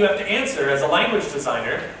question that you have to answer as a language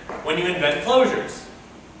designer when you invent closures.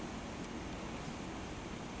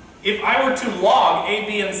 If I were to log A,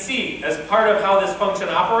 B, and C as part of how this function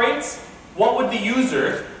operates, what would the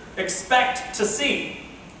user expect to see?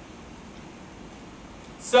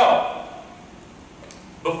 So,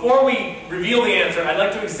 before we reveal the answer, I'd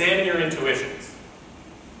like to examine your intuitions.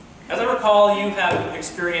 As I recall, you have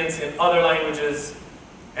experience in other languages,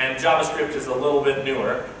 and JavaScript is a little bit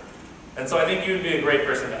newer. And so I think you'd be a great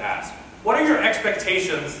person to ask. What are your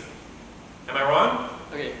expectations? Am I wrong?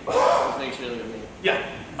 Okay, let's make sure that me. Yeah.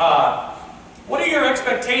 What are your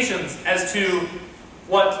expectations as to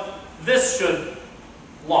what this should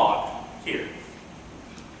log here?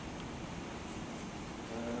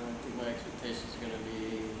 I think my expectations are going to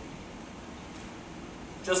be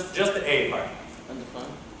Just the A part.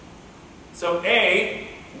 undefined. So A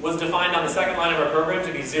was defined on the second line of our program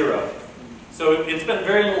to be 0. So it's been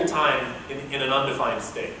very little time in an undefined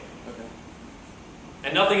state. Okay.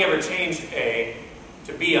 And nothing ever changed A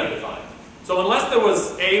to be undefined. So unless there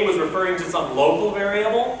was A was referring to some local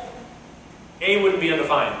variable, A wouldn't be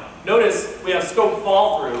undefined. Notice we have scope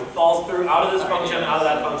fall through, falls through out of this function, out of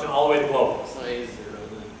that function, all the way to global. So A is 0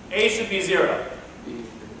 then. A should be 0. B is 0.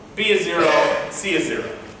 B is 0, C is 0.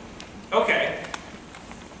 Okay.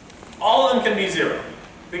 All of them can be 0.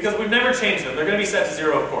 Because we've never changed them. They're going to be set to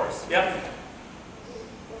 0, of course. Yep?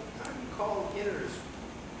 Time you call inners,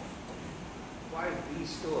 why is B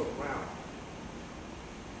still around?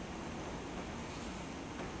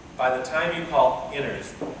 By the time you call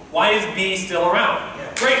inners. Why is B still around?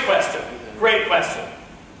 Yeah. Great question. Great question.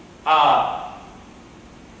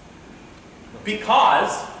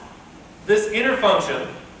 Because this inner function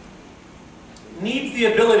needs the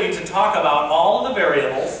ability to talk about all of the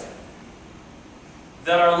variables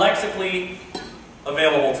that are lexically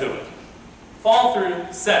available to it. Fall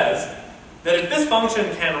through says that if this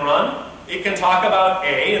function can run, it can talk about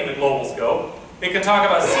A in the global scope, it can talk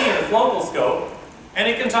about C in its local scope, and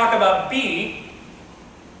it can talk about B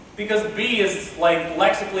because B is like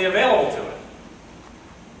lexically available to it.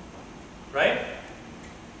 Right?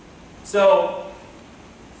 So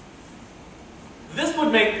this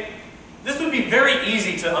would be very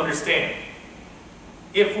easy to understand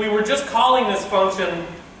if we were just calling this function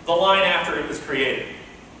the line after it was created,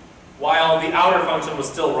 while the outer function was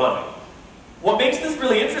still running. What makes this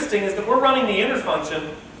really interesting is that we're running the inner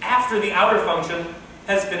function after the outer function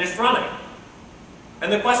has finished running.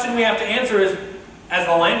 And the question we have to answer is, as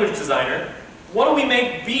the language designer, what do we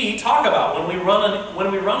make B talk about when we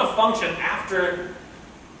run a function after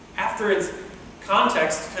its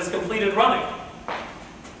context has completed running?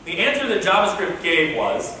 The answer that JavaScript gave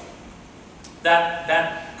was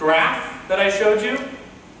that graph that I showed you,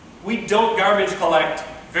 we don't garbage collect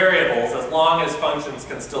variables as long as functions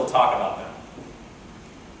can still talk about them.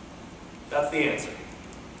 That's the answer.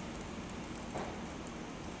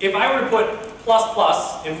 If I were to put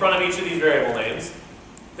 ++ in front of each of these variable names,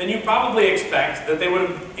 then you probably expect that they would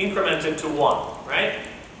have incremented to 1, right?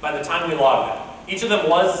 By the time we logged them. Each of them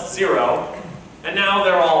was 0, and now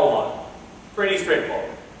they're all 1. Pretty straightforward.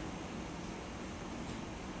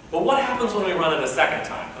 But what happens when we run it a second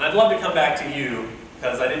time? And I'd love to come back to you,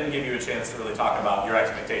 because I didn't give you a chance to really talk about your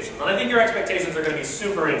expectations. And I think your expectations are going to be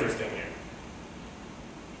super interesting here.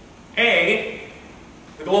 A,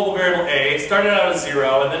 the global variable A, started out as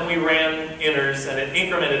 0, and then we ran inners, and it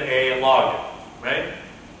incremented A and logged it, right?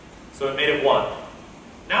 So it made it 1.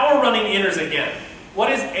 Now we're running inners again. What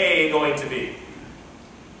is A going to be?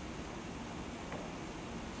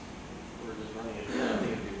 We're just running it again. I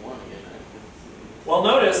think it'd be 1 again. Right? Well,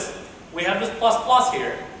 notice we have this ++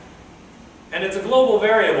 here, and it's a global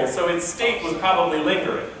variable, so its state was probably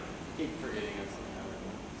lingering. I keep forgetting it's on the other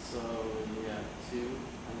one. So, yeah, 2,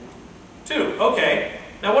 I 2, okay.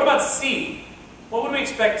 Now what about C? What would we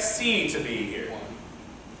expect C to be here? think. 1.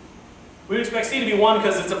 We would expect C to be 1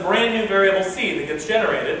 because it's a brand new variable C that gets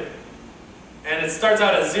generated, and it starts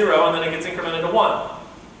out as 0 and then it gets incremented to 1.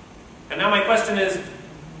 And now my question is,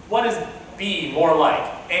 what is B more like,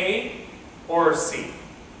 A or C?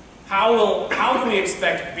 How do we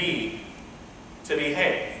expect B to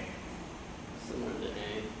behave? Similar to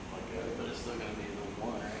A, but it's still going to be the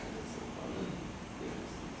 1, right? It's the 1.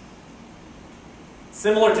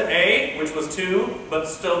 Similar to A, which was 2, but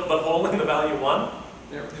holding the value 1?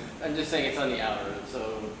 I'm just saying it's on the outer,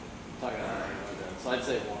 so I'm talking about something like that. So I'd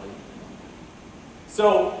say 1.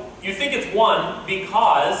 So you think it's 1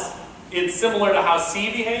 because it's similar to how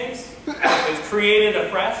C behaves? It's created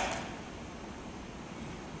afresh?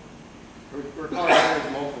 We're calling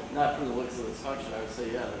inners multiple, not from the looks of this function. I would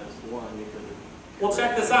say, yeah, that is 1 because Well,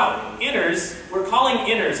 check this out. Inners, we're calling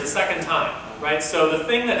inners a second time, right? So the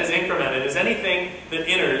thing that has incremented is anything that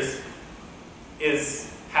inners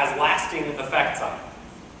has lasting effects on it.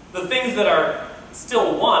 The things that are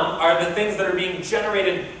still 1 are the things that are being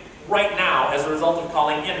generated right now as a result of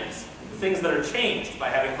calling inners. The things that are changed by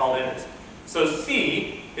having called inners. So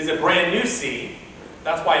C is a brand new C.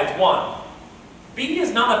 That's why it's 1. B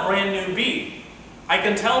is not a brand new B. I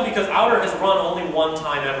can tell because outer has run only one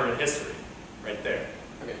time ever in history. Right there.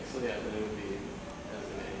 Okay, so yeah, then it would be as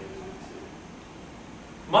an A, it would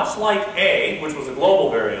be Much like A, which was a global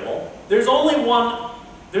variable, there's only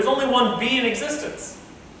one B in existence.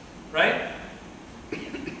 Right?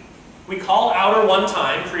 We called outer one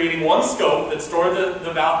time, creating one scope that stored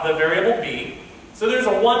the variable B. So there's a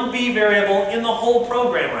 1B variable in the whole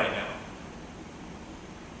program right now.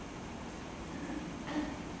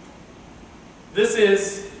 This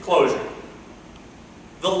is closure.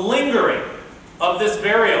 The lingering of this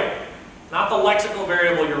variable, not the lexical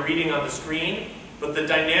variable you're reading on the screen, but the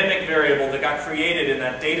dynamic variable that got created in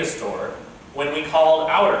that data store when we called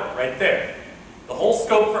outer right there. The whole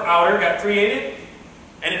scope for outer got created,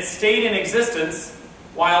 and it stayed in existence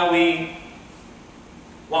while we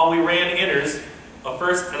ran inners a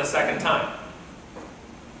first and a second time.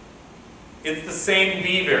 It's the same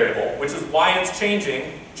B variable, which is why it's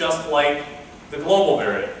changing, just like the global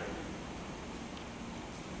variable.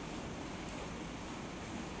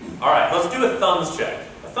 All right, let's do a thumbs check.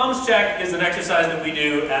 A thumbs check is an exercise that we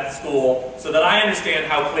do at school so that I understand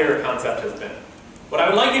how clear a concept has been. What I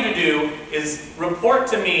would like you to do is report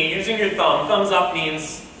to me using your thumb. Thumbs up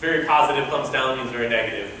means very positive, thumbs down means very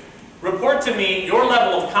negative. Report to me your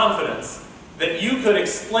level of confidence that you could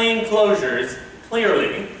explain closures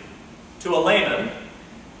clearly to a layman.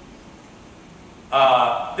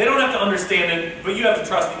 They don't have to understand it, but you have to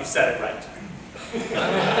trust that you said it right.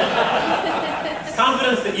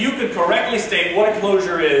 Confidence that you could correctly state what a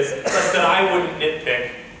closure is, such that I wouldn't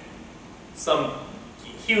nitpick some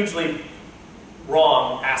hugely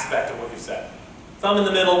wrong aspect of what you said. Thumb in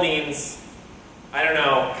the middle means, I don't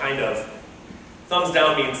know, kind of. Thumbs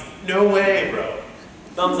down means, no way, bro.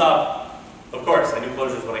 Thumbs up, of course, I knew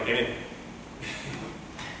closures when I came in.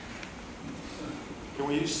 Can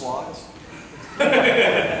we use slides?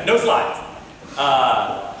 No slides.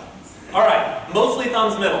 All right, mostly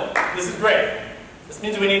thumbs middle. This is great. This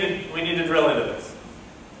means we need to drill into this.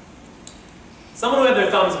 Someone who had their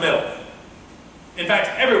thumbs middle, in fact,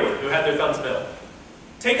 everyone who had their thumbs middle,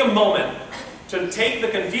 take a moment to take the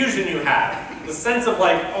confusion you have, the sense of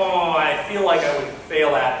like, oh, I feel like I would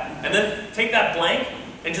fail at, and then take that blank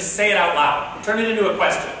and just say it out loud. Turn it into a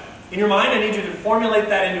question. In your mind, I need you to formulate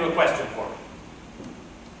that into a question for me.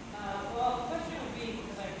 Well, the question would be,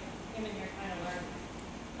 because I came in here trying to learn,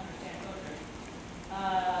 understand closure.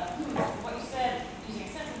 What you said using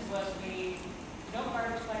a sentence was we don't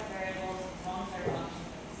garbage collect variables as long as they're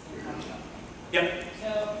functions. Yep.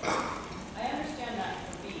 So I understand that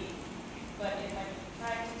for B, but if I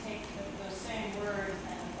tried to take those same words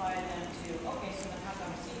and apply them to, okay, so then how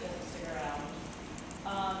come C doesn't stick around?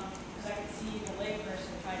 Because I could see the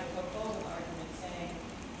layperson trying to poke holes in the argument saying,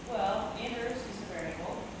 well, inners is a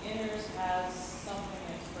variable. Inners has something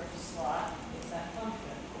that's for a slot. It's that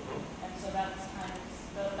function. And so that's kind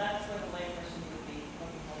of, that's where the layperson would be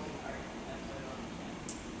poking holes in the argument. That's what I don't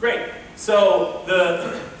understand. Great. So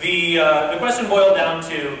the question boiled down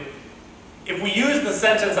to, if we use the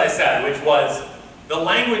sentence I said, which was, the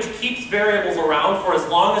language keeps variables around for as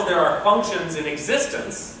long as there are functions in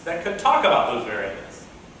existence that could talk about those variables.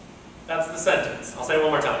 That's the sentence. I'll say it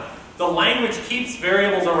one more time. The language keeps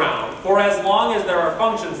variables around for as long as there are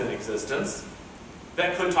functions in existence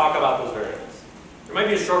that could talk about those variables. There might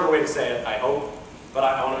be a shorter way to say it, I hope, but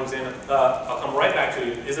I want to examine it. I'll come right back to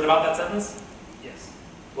you. Is it about that sentence? Yes.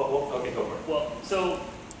 Well, okay, go for it. Well, so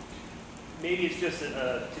maybe it's just,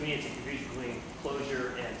 to me, it's a confusion between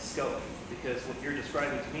closure and scope, because what you're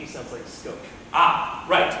describing to me sounds like scope. Ah,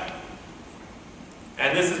 right.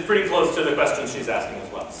 And this is pretty close to the question she's asking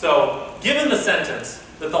as well. So, given the sentence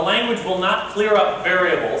that the language will not clear up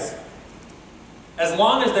variables as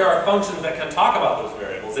long as there are functions that can talk about those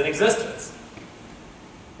variables in existence,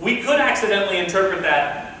 we could accidentally interpret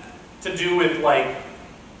that to do with, like,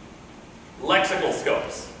 lexical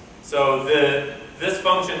scopes. So this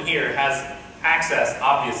function here has access,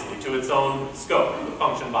 obviously, to its own scope, the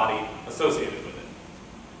function body associated with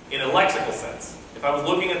it. In a lexical sense, if I was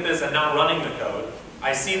looking at this and not running the code,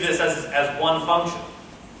 I see this as one function,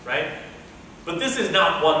 right? But this is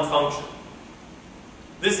not one function.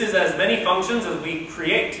 This is as many functions as we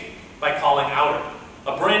create by calling outer.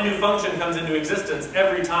 A brand new function comes into existence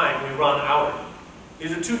every time we run outer.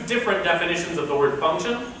 These are two different definitions of the word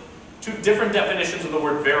function, two different definitions of the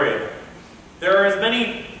word variable. There are as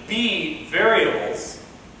many B variables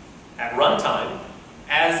at runtime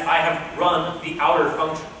as I have run the outer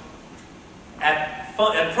function. At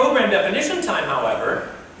program definition time, however,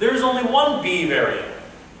 there is only one B variable.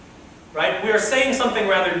 right? We are saying something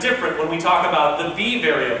rather different when we talk about the b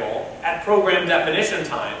variable at program definition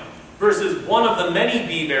time versus one of the many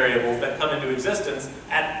b variables that come into existence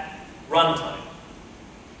at runtime.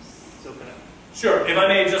 So can I? Sure, if I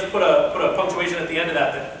may just put a punctuation at the end of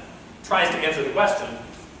that that tries to answer the question.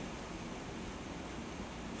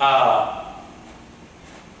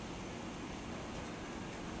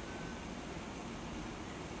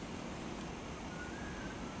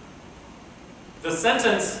 The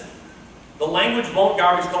sentence, the language won't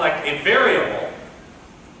garbage collect a variable,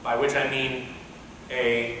 by which I mean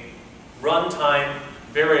a runtime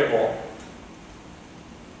variable,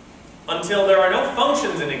 until there are no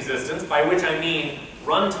functions in existence, by which I mean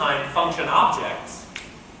runtime function objects,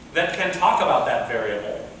 that can talk about that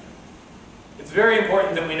variable. It's very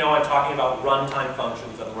important that we know I'm talking about runtime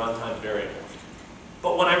functions and runtime variables.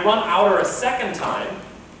 But when I run outer a second time,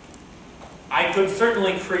 I could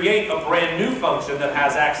certainly create a brand new function that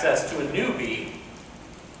has access to a new b.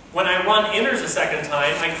 When I run inners a second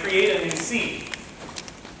time, I create a new c.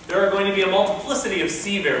 There are going to be a multiplicity of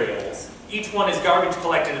c variables. Each one is garbage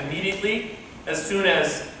collected immediately as soon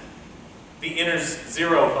as the inners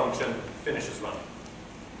 0 function finishes running.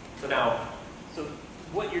 So now, so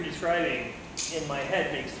what you're describing in my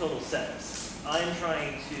head makes total sense. I'm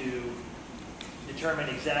trying to determine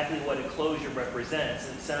exactly what a closure represents.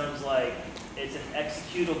 It sounds like it's an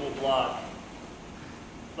executable block,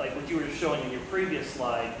 like what you were showing in your previous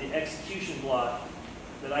slide. The execution block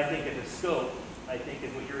that I think of as scope, I think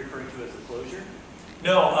of what you're referring to as a closure.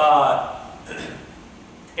 no,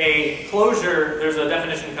 a closure, there's a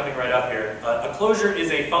definition coming right up here. A closure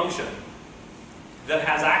is a function that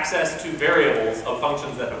has access to variables of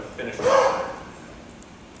functions that have finished running.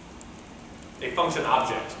 A function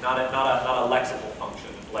object, not a lexical function.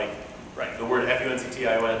 Like the word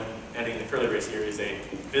function ending the curly brace here is a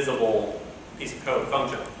visible piece of code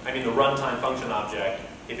function. I mean the runtime function object.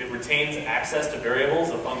 If it retains access to variables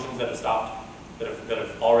of functions that have stopped, that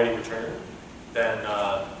have already returned, then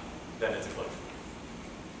it's a closure.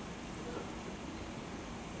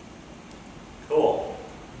 Cool.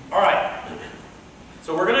 All right.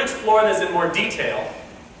 So we're going to explore this in more detail,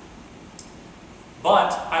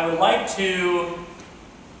 but I would like to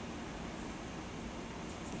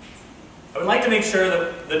make sure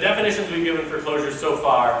that the definitions we've given for closures so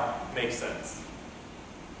far make sense,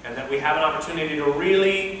 and that we have an opportunity to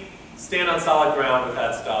really stand on solid ground with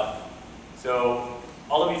that stuff. So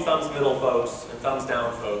all of you thumbs middle folks and thumbs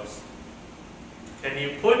down folks, can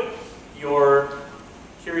you put your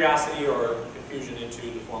curiosity or confusion into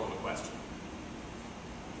the form of a question?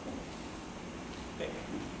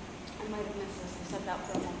 I might have missed this and stepped out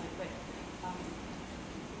for a moment, but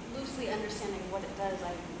loosely understanding what it does,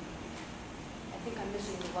 I think I'm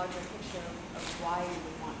missing the larger picture of why you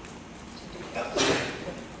would want to do that.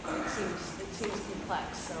 It seems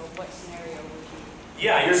complex, so what scenario would you?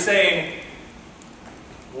 Yeah, you're saying,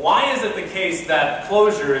 why is it the case that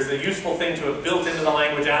closure is a useful thing to have built into the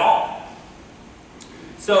language at all?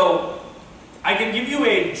 So, I can give you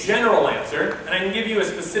a general answer, and I can give you a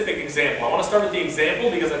specific example. I want to start with the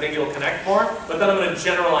example because I think it'll connect more, but then I'm going to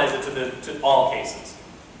generalize it to all cases.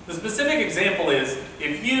 The specific example is,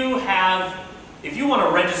 if you want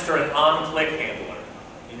to register an on-click handler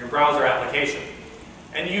in your browser application,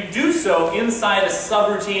 and you do so inside a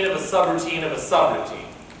subroutine of a subroutine of a subroutine,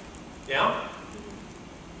 yeah?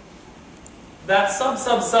 That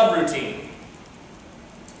subroutine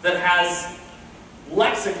that has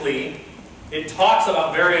lexically, it talks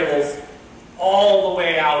about variables all the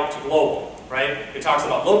way out to global, right? It talks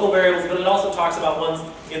about local variables, but it also talks about ones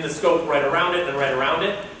in the scope right around it and right around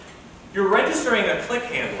it. You're registering a click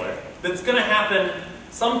handler that's going to happen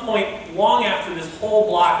some point long after this whole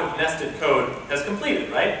block of nested code has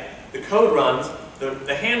completed, right? The code runs,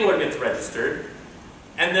 the handler gets registered,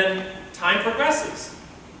 and then time progresses.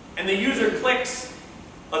 And the user clicks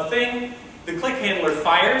a thing, the click handler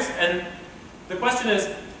fires, and the question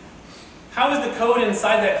is, how is the code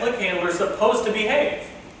inside that click handler supposed to behave?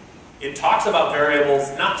 It talks about variables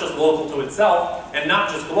not just local to itself and not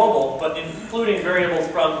just global, but including variables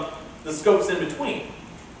from the scopes in between.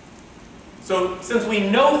 So since we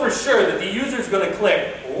know for sure that the user is going to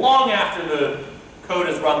click long after the code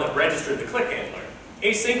is run that registered the click handler,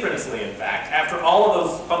 asynchronously in fact, after all of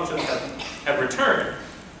those functions have returned,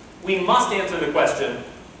 we must answer the question,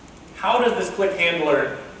 how does this click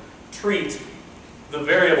handler treat the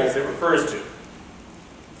variables it refers to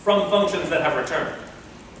from functions that have returned?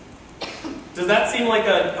 Does that seem like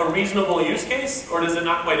a reasonable use case, or does it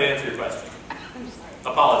not quite answer your question? I'm sorry.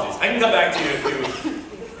 Apologies. I can come back to you if you...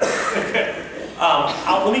 Okay.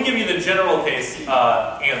 Let me give you the general case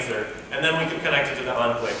answer, and then we can connect it to the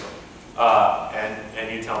on-click.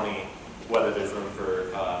 and you tell me whether there's room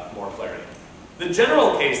for more clarity. The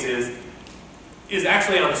general case is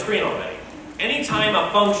actually on the screen already. Anytime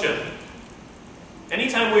a function,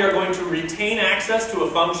 anytime we are going to retain access to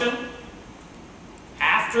a function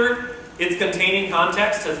after its containing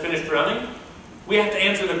context has finished running, we have to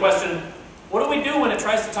answer the question, what do we do when it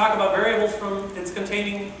tries to talk about variables from its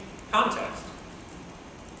containing context?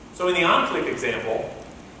 So in the onClick example,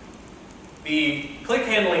 the click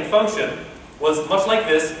handling function was much like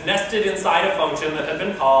this, nested inside a function that had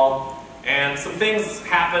been called, and some things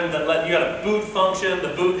happened that you got a boot function. The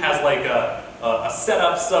boot has like a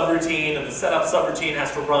setup subroutine, and the setup subroutine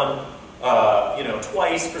has to run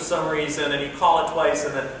twice for some reason, and you call it twice,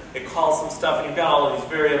 and then it calls some stuff, and you've got all of these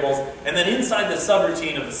variables. And then inside the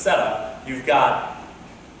subroutine of the setup, you've got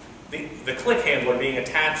the click handler being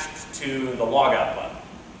attached to the logout button.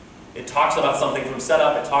 It talks about something from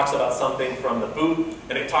setup, it talks about something from the boot,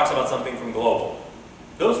 and it talks about something from global.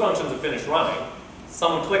 Those functions have finished running.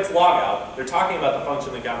 Someone clicks logout, they're talking about the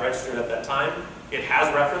function that got registered at that time. It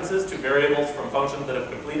has references to variables from functions that have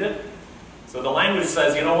completed. So the language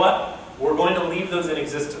says, you know what? We're going to leave those in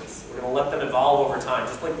existence. We're going to let them evolve over time,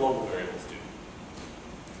 just like global variables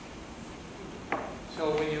do.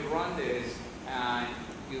 So when you run this,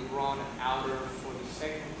 you run outer for the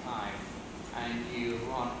second time, and you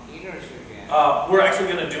run inners again. We're actually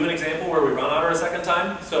going to do an example where we run outer a second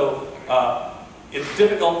time. So it's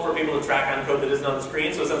difficult for people to track on code that isn't on the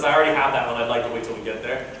screen. So since I already have that one, I'd like to wait till we get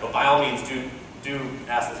there. But by all means, do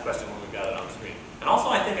ask this question when we've got it on the screen. And also,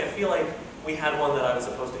 I feel like we had one that I was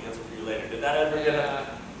supposed to answer for you later. Did that ever get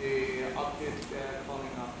up? The object calling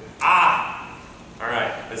object. Ah! All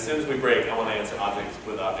right. As soon as we break, I want to answer objects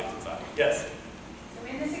with objects inside. Yes? So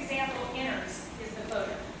in this example, inners is the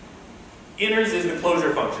closure. Inners is the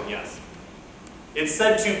closure function, yes. It's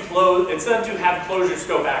said to close. It's said to have closure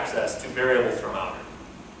scope access to variables from outer.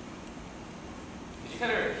 Could you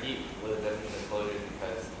kind of repeat what the definition of closure is?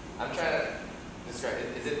 Because I'm trying to describe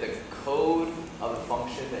it. Is it the code of the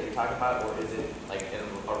function that you're talking about, or is it like a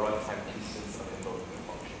runtime instance of invoking the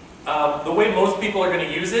function? The way most people are going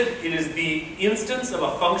to use it, it is the instance of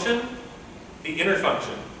a function, the inner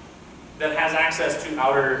function, that has access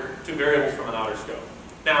to variables from an outer scope.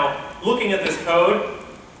 Now, looking at this code,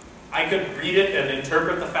 I could read it and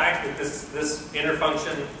interpret the fact that this inner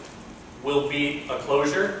function will be a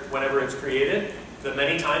closure whenever it's created, the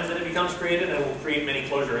many times that it becomes created, and will create many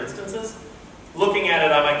closure instances. Looking at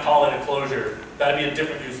it, I might call it a closure. That'd be a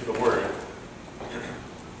different use of the word.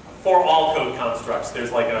 For all code constructs,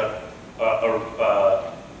 there's like a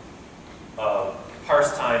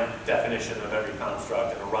parse time definition of every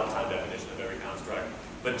construct and a runtime definition of every construct.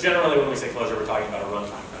 But generally, when we say closure, we're talking about a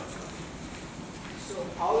runtime construct. So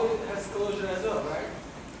outer has closure as well, right?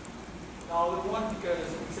 The outer one, because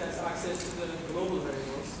it has access to the global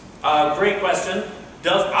variables. Great question.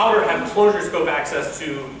 Does outer have closure scope access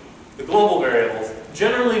to the global variables?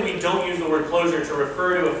 Generally, we don't use the word closure to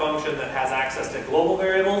refer to a function that has access to global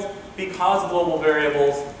variables, because global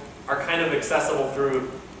variables are kind of accessible through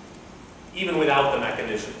even without the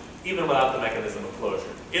mechanism of closure.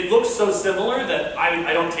 It looks so similar that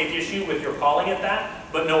I don't take issue with your calling it that,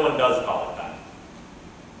 but no one does call it that.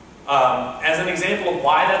 As an example of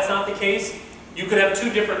why that's not the case, you could have two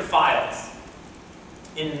different files.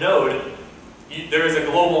 In Node, there is a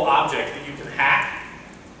global object that you can hack,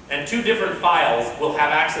 and two different files will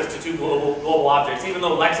have access to two global objects, even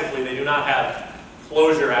though lexically they do not have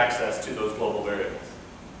closure access to those global variables.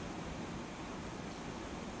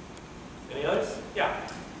 Any others? Yeah.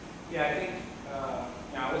 Yeah, I think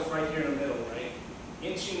I was right here in the middle, right?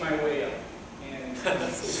 Inching my way up. And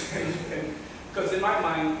because in my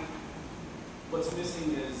mind, what's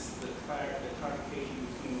missing is the clarification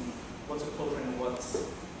between what's a closure and what's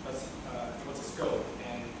a scope.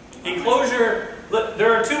 And A closure,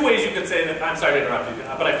 there are two ways you could say that. I'm sorry to interrupt you,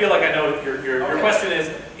 but I feel like I know your question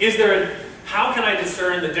is there how can I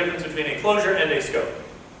discern the difference between a closure and a scope?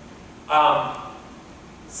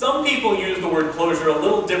 Some people use the word closure a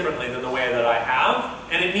little differently than the way that I have,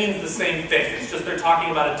 and it means the same thing. It's just they're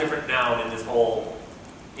talking about a different noun in this whole,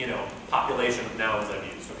 population of nouns I've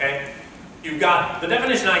used, okay? You've got the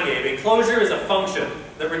definition I gave. A closure is a function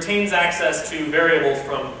that retains access to variables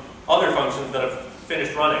from other functions that have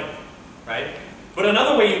finished running, right? But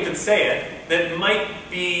another way you could say it that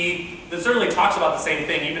certainly talks about the same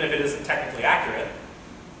thing, even if it isn't technically accurate,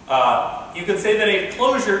 you could say that a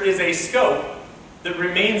closure is a scope that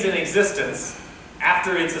remains in existence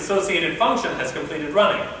after its associated function has completed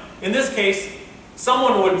running. In this case,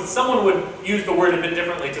 someone would use the word a bit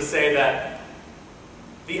differently to say that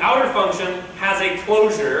the outer function has a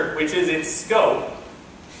closure, which is its scope,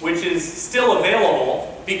 which is still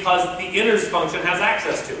available because the inners function has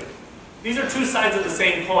access to it. These are two sides of the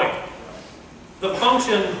same coin. The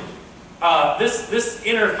function, this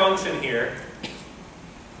inner function here,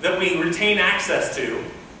 that we retain access to,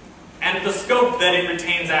 and the scope that it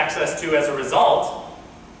retains access to as a result,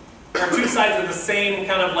 are two sides of the same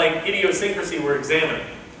kind of like idiosyncrasy we're examining.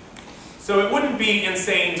 So it wouldn't be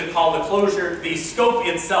insane to call the closure, the scope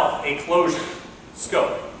itself, a closure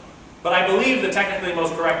scope. But I believe the technically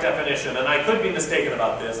most correct definition, and I could be mistaken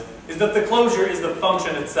about this, is that the closure is the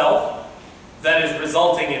function itself that is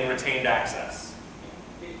resulting in retained access.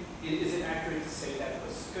 Is it accurate to say that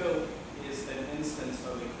the scope is an instance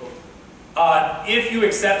of a closure? If you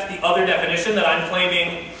accept the other definition that I'm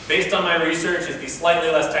claiming, based on my research, is the slightly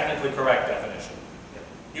less technically correct definition.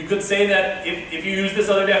 You could say that, if you use this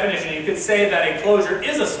other definition, you could say that a closure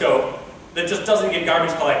is a scope that just doesn't get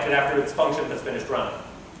garbage collected after its function has finished running.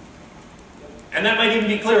 And that might even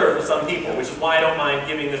be clearer for some people, which is why I don't mind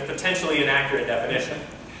giving this potentially inaccurate definition.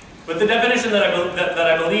 But the definition that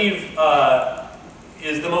I believe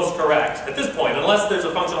is the most correct at this point, unless there's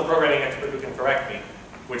a functional programming expert who can correct me,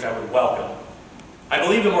 which I would welcome, I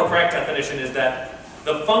believe the more correct definition is that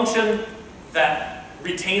the function that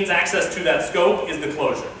retains access to that scope is the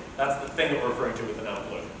closure. That's the thing that we're referring to with the noun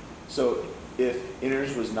closure. So if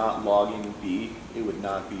inners was not logging B, it would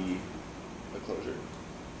not be a closure.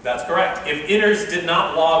 That's correct. If inners did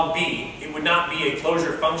not log B, it would not be a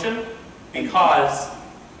closure function because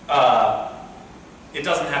it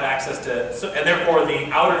doesn't have access to, and therefore the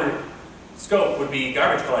outer scope would be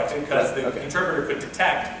garbage collected because the interpreter could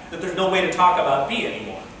detect that there's no way to talk about B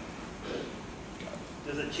anymore.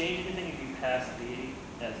 Does it change anything if you pass B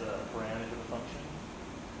as a parameter to the function?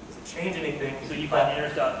 Does it change anything? So you call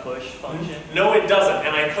inners.push function? No, it doesn't.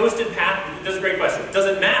 And I posted past, this is a great question. Does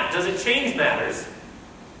it map? Does it change matters?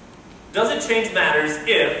 Does it change matters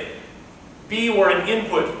if B were an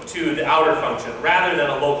input to the outer function rather than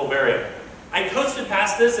a local variable? I coasted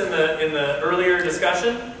past this in the earlier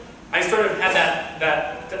discussion. I sort of had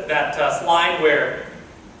that slide where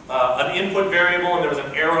an input variable and there was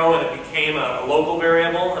an arrow and it became a local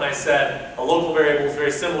variable, and I said a local variable is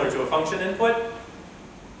very similar to a function input.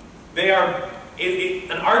 They are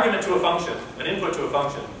an argument to a function, an input to a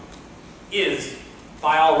function, is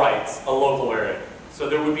by all rights a local variable. So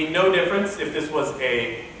there would be no difference if this was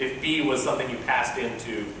if B was something you passed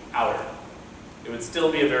into outer. It would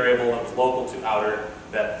still be a variable that was local to outer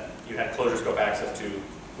that you had closure scope access to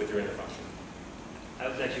with your inner function. I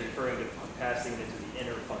was actually referring to passing it into the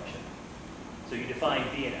inner function. So you define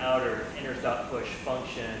B and outer, inners.push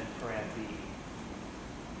function param B.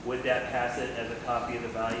 Would that pass it as a copy of the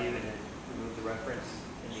value and then remove the reference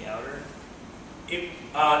in the outer?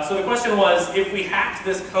 So the question was, if we hacked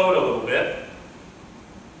this code a little bit,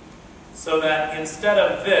 so that instead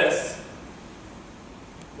of this,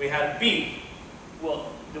 we had B.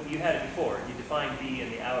 Well, you had it before. You defined B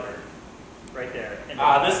in the outer, right there.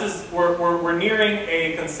 We're nearing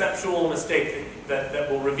a conceptual mistake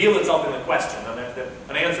that will reveal itself in the question. And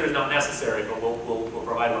an answer is not necessary, but we'll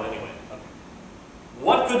provide one anyway. Okay.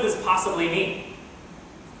 What could this possibly mean?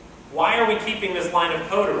 Why are we keeping this line of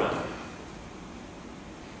code around?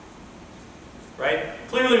 Right?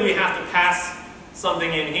 Clearly we have to pass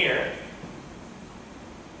something in here.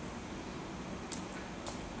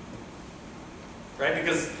 Right?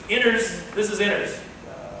 Because inners, this is inners,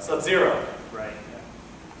 sub-0. Right. Yeah.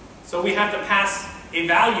 So we have to pass a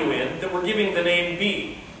value in that we're giving the name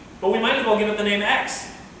B. But we might as well give it the name X,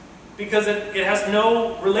 because it has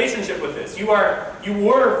no relationship with this. You were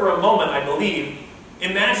for a moment, I believe,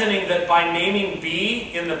 imagining that by naming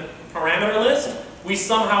B in the parameter list, we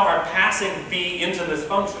somehow are passing B into this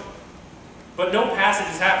function. But no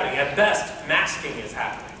passage is happening. At best, masking is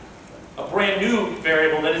happening. A brand new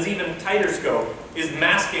variable that is even tighter scope is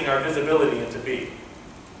masking our visibility into B.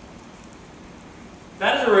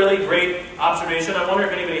 That is a really great observation. I wonder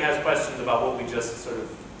if anybody has questions about what we just sort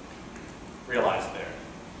of realized there.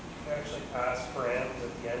 You actually pass params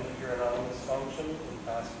at the end of your anonymous function and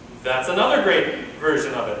pass B. That's another great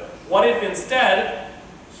version of it. What if instead,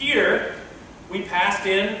 here, we passed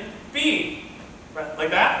in B? Right, like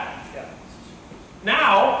that? Yeah.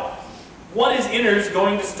 Now, what is inners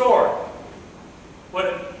going to store?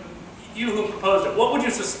 You who proposed it, what would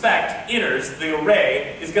you suspect inners, the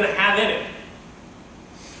array, is going to have in it?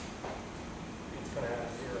 It's going to have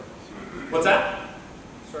 0. What's that?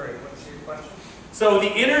 Sorry, what's your question? So the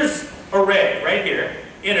inners array, right here,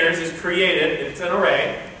 inners is created, it's an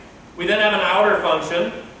array. We then have an outer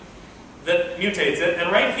function that mutates it,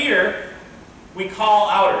 and right here, we call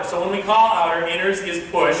outer. So when we call outer, inners is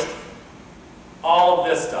pushed all of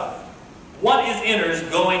this stuff. what is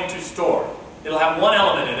inners going to store? It'll have one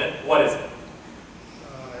element in it. What is it?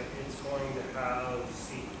 It's going to have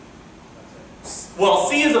C. That's it. Well,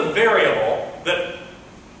 C is a variable that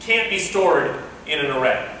can't be stored in an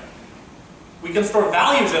array. We can store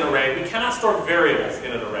values in an array. We cannot store variables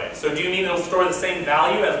in an array. So do you mean it'll store the same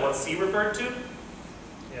value as what C referred to?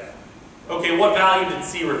 Yeah. Okay, what value did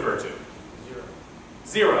C refer to?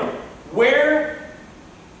 0. 0.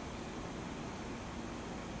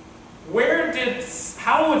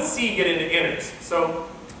 How would C get into inners? So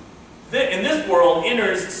in this world,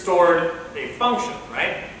 inners stored a function,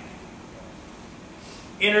 right?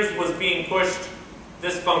 Inners was being pushed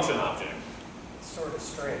this function object. It's sort of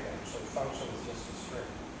string, actually. Function is just a string.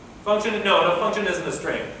 Function, no, function isn't a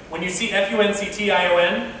string. When you see function,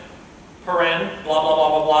 paren, blah, blah, blah,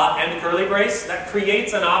 blah, blah, end curly brace, that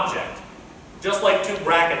creates an object. Just like 2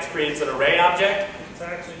 brackets creates an array object. It's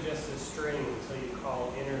actually just a string until you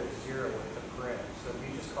call inner 0 with the parens. So if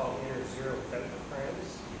you just call inner 0 without the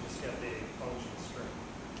parens, you just get the function string.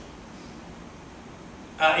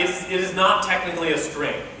 It is not technically a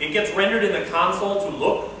string. It gets rendered in the console to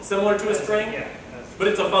look similar to a string, Yeah. but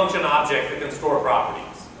it's a function object that can store properties.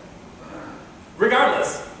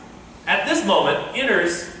 Regardless, at this moment,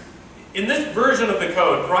 inners, in this version of the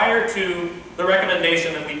code, prior to the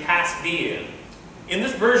recommendation that we pass B in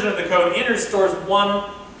this version of the code, inners stores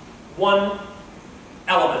one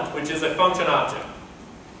element, which is a function object.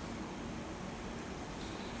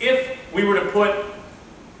 If we were to put,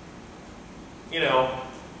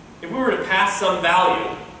 if we were to pass some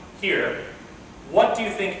value here, what do you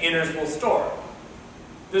think inners will store?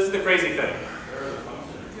 This is the crazy thing.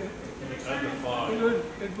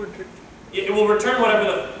 It will return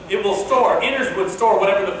whatever it will store. Inners would store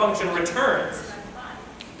whatever the function returns.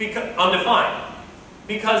 Undefined.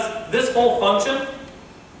 Because this whole function,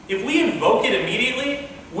 if we invoke it immediately,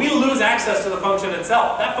 we lose access to the function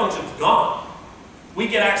itself. That function's gone. We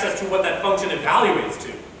get access to what that function evaluates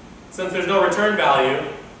to. Since there's no return value,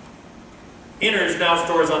 inners now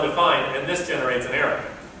stores undefined, and this generates an error.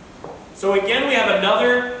 So again, we have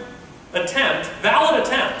another attempt, valid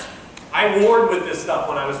attempt. I warred with this stuff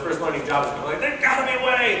when I was first learning JavaScript. I'm like, there's gotta be a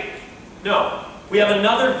way. No, we have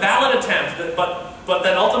another valid attempt, but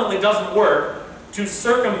that ultimately doesn't work, to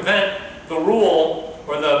circumvent the rule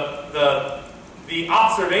or the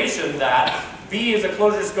observation that B is a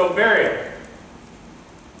closure scope variable.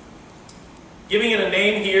 Giving it a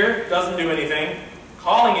name here doesn't do anything.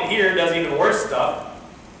 Calling it here does even worse stuff.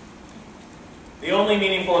 The only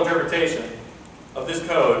meaningful interpretation of this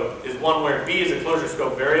code is one where B is a closure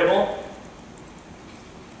scope variable.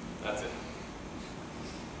 That's it.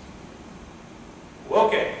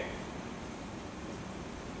 Okay.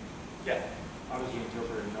 Yeah. How does the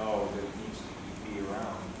interpreter know that it needs to keep B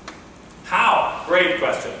around? How? Great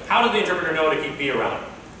question. How does the interpreter know to keep B around?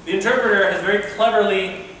 The interpreter has very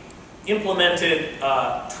cleverly implemented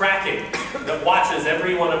tracking that watches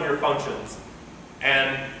every one of your functions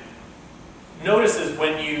and notices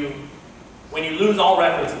when you lose all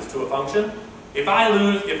references to a function. If I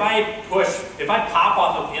pop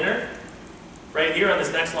off of inner, right here on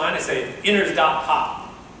this next line, I say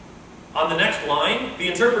inners.pop. On the next line, the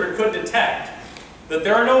interpreter could detect that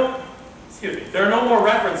there are no more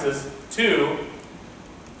references to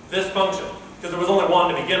this function, because there was only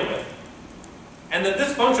one to begin with. And that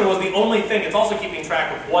this function was the only thing. It's also keeping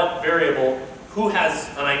track of what variable, who has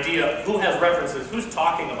an idea, who has references, who's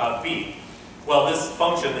talking about B. Well, this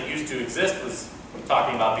function that used to exist was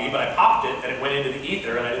talking about B, but I popped it and it went into the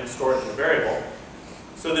ether and I didn't store it in the variable.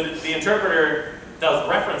 So the interpreter does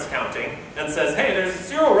reference counting and says, hey, there's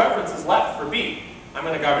 0 references left for B. I'm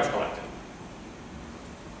going to garbage collect it.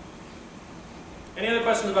 Any other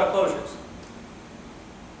questions about closures?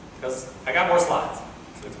 Because I got more slides,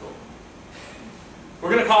 so it's cool.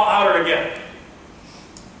 We're going to call outer again.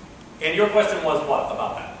 And your question was what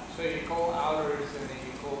about that? So you call outers and then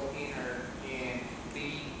you call inner, and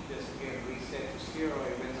B just get reset to 0,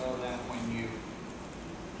 even though that when you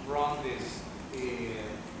run this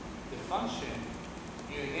the function,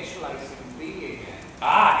 you initialize in B again.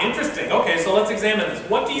 Ah, interesting. Okay, so let's examine this.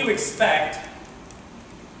 What do you expect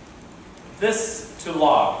this to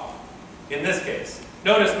log in this case?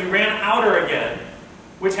 Notice we ran outer again,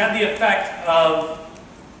 which had the effect of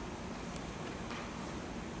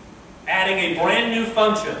adding a brand new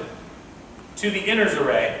function to the inners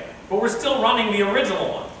array, but we're still running the original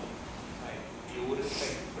one. Right. You would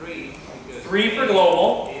expect 3 because 3 for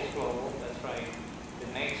global. Is global, that's right. The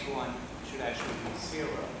next one should actually be 0,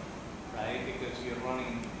 right? Because you're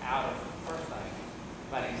running out of the first line.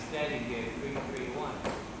 But instead you get 3, 3, 1.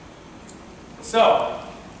 So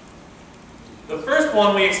The first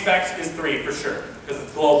one we expect is 3 for sure, because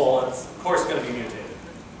it's global and it's of course going to be mutated.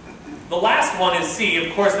 The last one is C,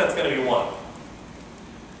 of course that's going to be 1.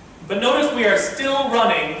 But notice we are still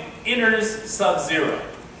running inners sub 0.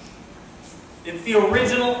 It's the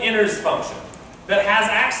original inners function that has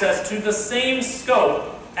access to the same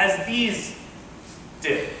scope as these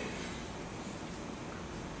did.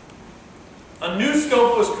 A new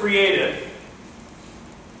scope was created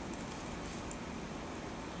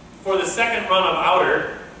for the second run of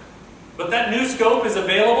outer, but that new scope is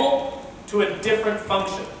available to a different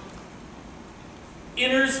function.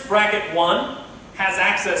 Inners bracket 1 has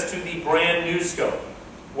access to the brand new scope,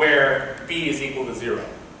 where b is equal to 0.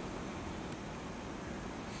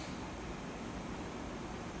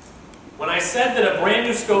 When I said that a brand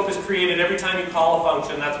new scope is created every time you call a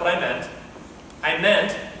function, that's what I meant. I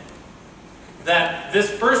meant that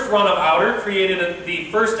this first run of outer created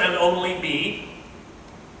the first and only b,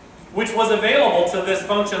 which was available to this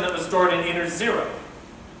function that was stored in inners 0.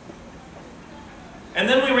 And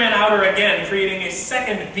then we ran outer again, creating a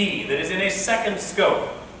second b that is in a second scope.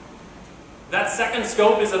 That second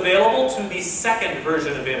scope is available to the second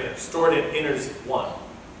version of inners, stored in inners 1.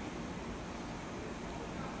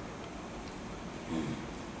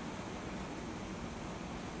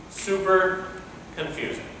 Super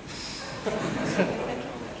confusing.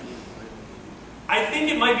 I think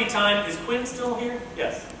it might be time. Is Quinn still here?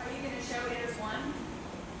 Yes. Are you going to show inners 1?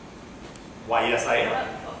 Why, yes, I am.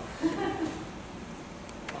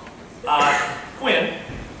 Quinn,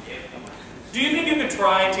 do you think you could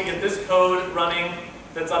try to get this code running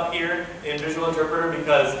that's up here in Visual Interpreter?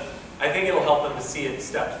 Because I think it'll help them to see it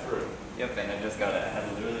step through. Yep, and I just got to have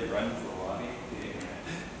to literally run to the lobby.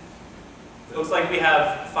 Looks like we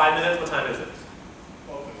have 5 minutes. What time is it?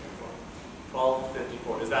 12:54.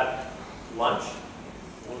 12:54. Is that lunch?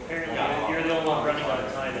 Well, apparently you're the only one running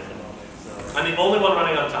on time at the moment, so. I'm the only one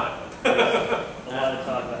running on time. A lot of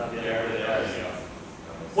talk about how the other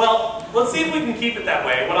Well, let's see if we can keep it that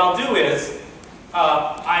way. What I'll do is,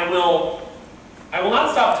 I will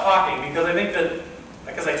not stop talking because I think that,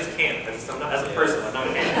 because I just can't. I'm not, as a person, I'm not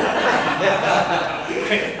able.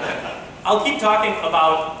 I'll keep talking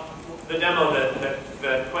about the demo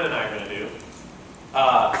that Quinn and I are going to do.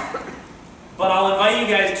 But I'll invite you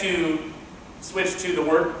guys to switch to the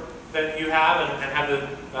work that you have and have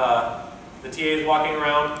the TAs walking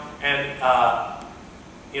around, and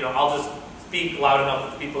you know, I'll just speak loud enough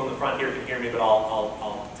that the people in the front here can hear me, but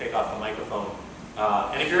I'll take off the microphone.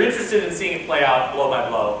 And if you're interested in seeing it play out blow by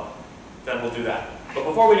blow, then we'll do that. But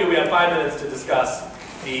before we do, we have 5 minutes to discuss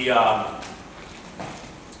the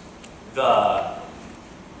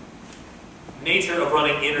nature of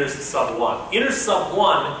running inners sub 1. Inners sub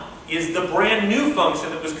 1 is the brand new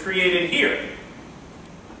function that was created here.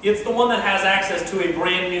 It's the one that has access to a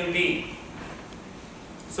brand new b.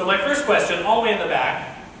 So my first question, all the way in the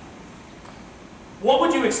back, what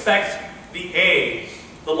would you expect the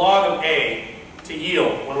log of a, to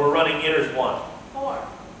yield when we're running inners 1? 4.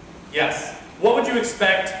 Yes. What would you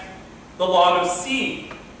expect the log of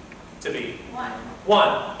c to be? 1. 1.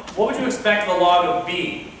 What would you expect the log of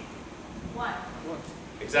b? 1.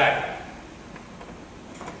 Exactly.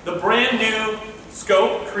 The brand new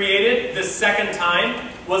scope created this second time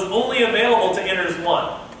was only available to inners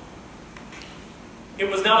 1. It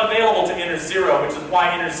was not available to inners 0, which is why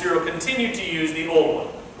inners 0 continued to use the old one.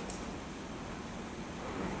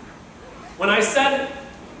 When I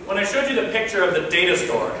showed you the picture of the data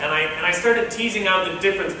store, and I started teasing out the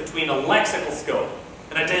difference between a lexical scope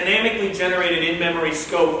and a dynamically generated in-memory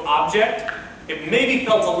scope object, it maybe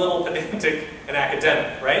felt a little pedantic and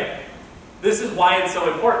academic, right? This is why it's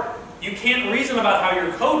so important. You can't reason about how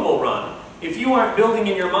your code will run if you aren't building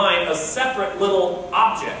in your mind a separate little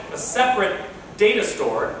object, a separate data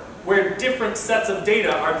store where different sets of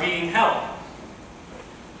data are being held.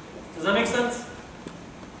 Does that make sense?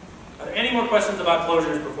 Are there any more questions about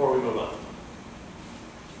closures before we move on?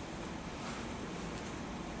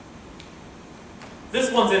 This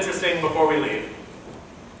one's interesting before we leave.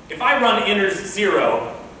 If I run inners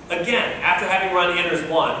 0, again, after having run inners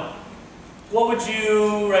 1, what would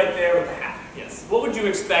you, right there with the hat, yes, what would you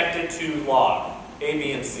expect it to log, A,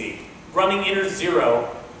 B, and C? Running inners 0,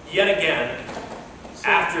 yet again,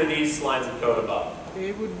 after these lines of code above.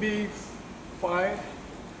 A would be 5,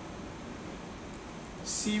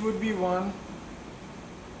 C would be 1,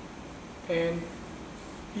 and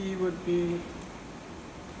P would be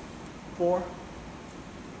 4.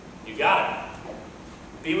 You got it.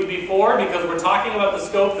 B would be 4 because we're talking about the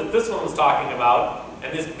scope that this one was talking about,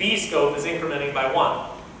 and this B scope is incrementing by 1.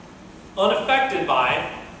 Unaffected by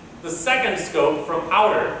the second scope from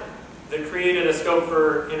outer that created a scope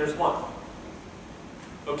for inners 1.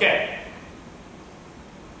 Okay.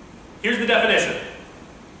 Here's the definition.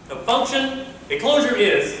 A closure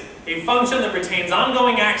is a function that retains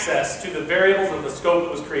ongoing access to the variables of the scope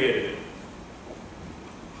it was created in,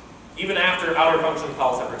 even after outer function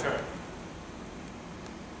calls have returned.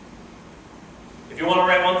 If you want to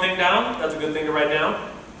write one thing down, that's a good thing to write down.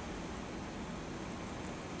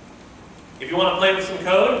 If you want to play with some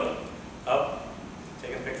code,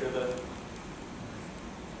 take a picture of the...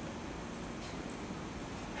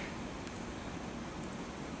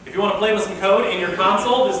 If you want to play with some code in your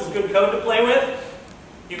console, this is good code to play with.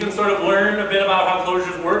 You can sort of learn a bit about how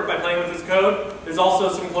closures work by playing with this code. There's also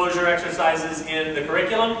some closure exercises in the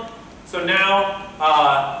curriculum. So now,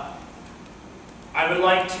 I would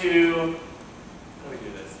like to, how do we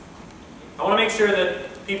do this? I want to make sure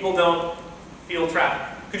that people don't feel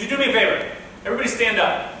trapped. Could you do me a favor? Everybody stand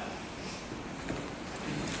up.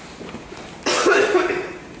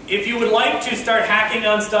 If you would like to start hacking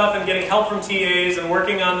on stuff and getting help from TAs and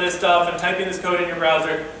working on this stuff and typing this code in your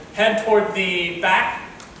browser, head toward the back.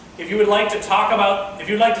 If you would like to talk about, if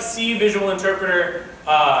you'd like to see Visual Interpreter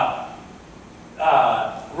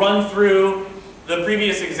run through the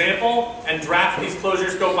previous example and draft these closure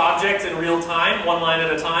scope objects in real time, one line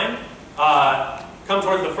at a time, come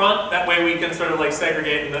towards the front. That way we can sort of like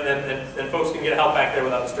segregate and folks can get help back there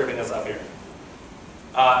without disturbing us up here.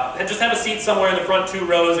 And just have a seat somewhere in the front 2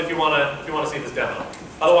 rows if you want to see this demo.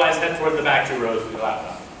 Otherwise, head toward the back 2 rows with your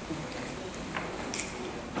laptop.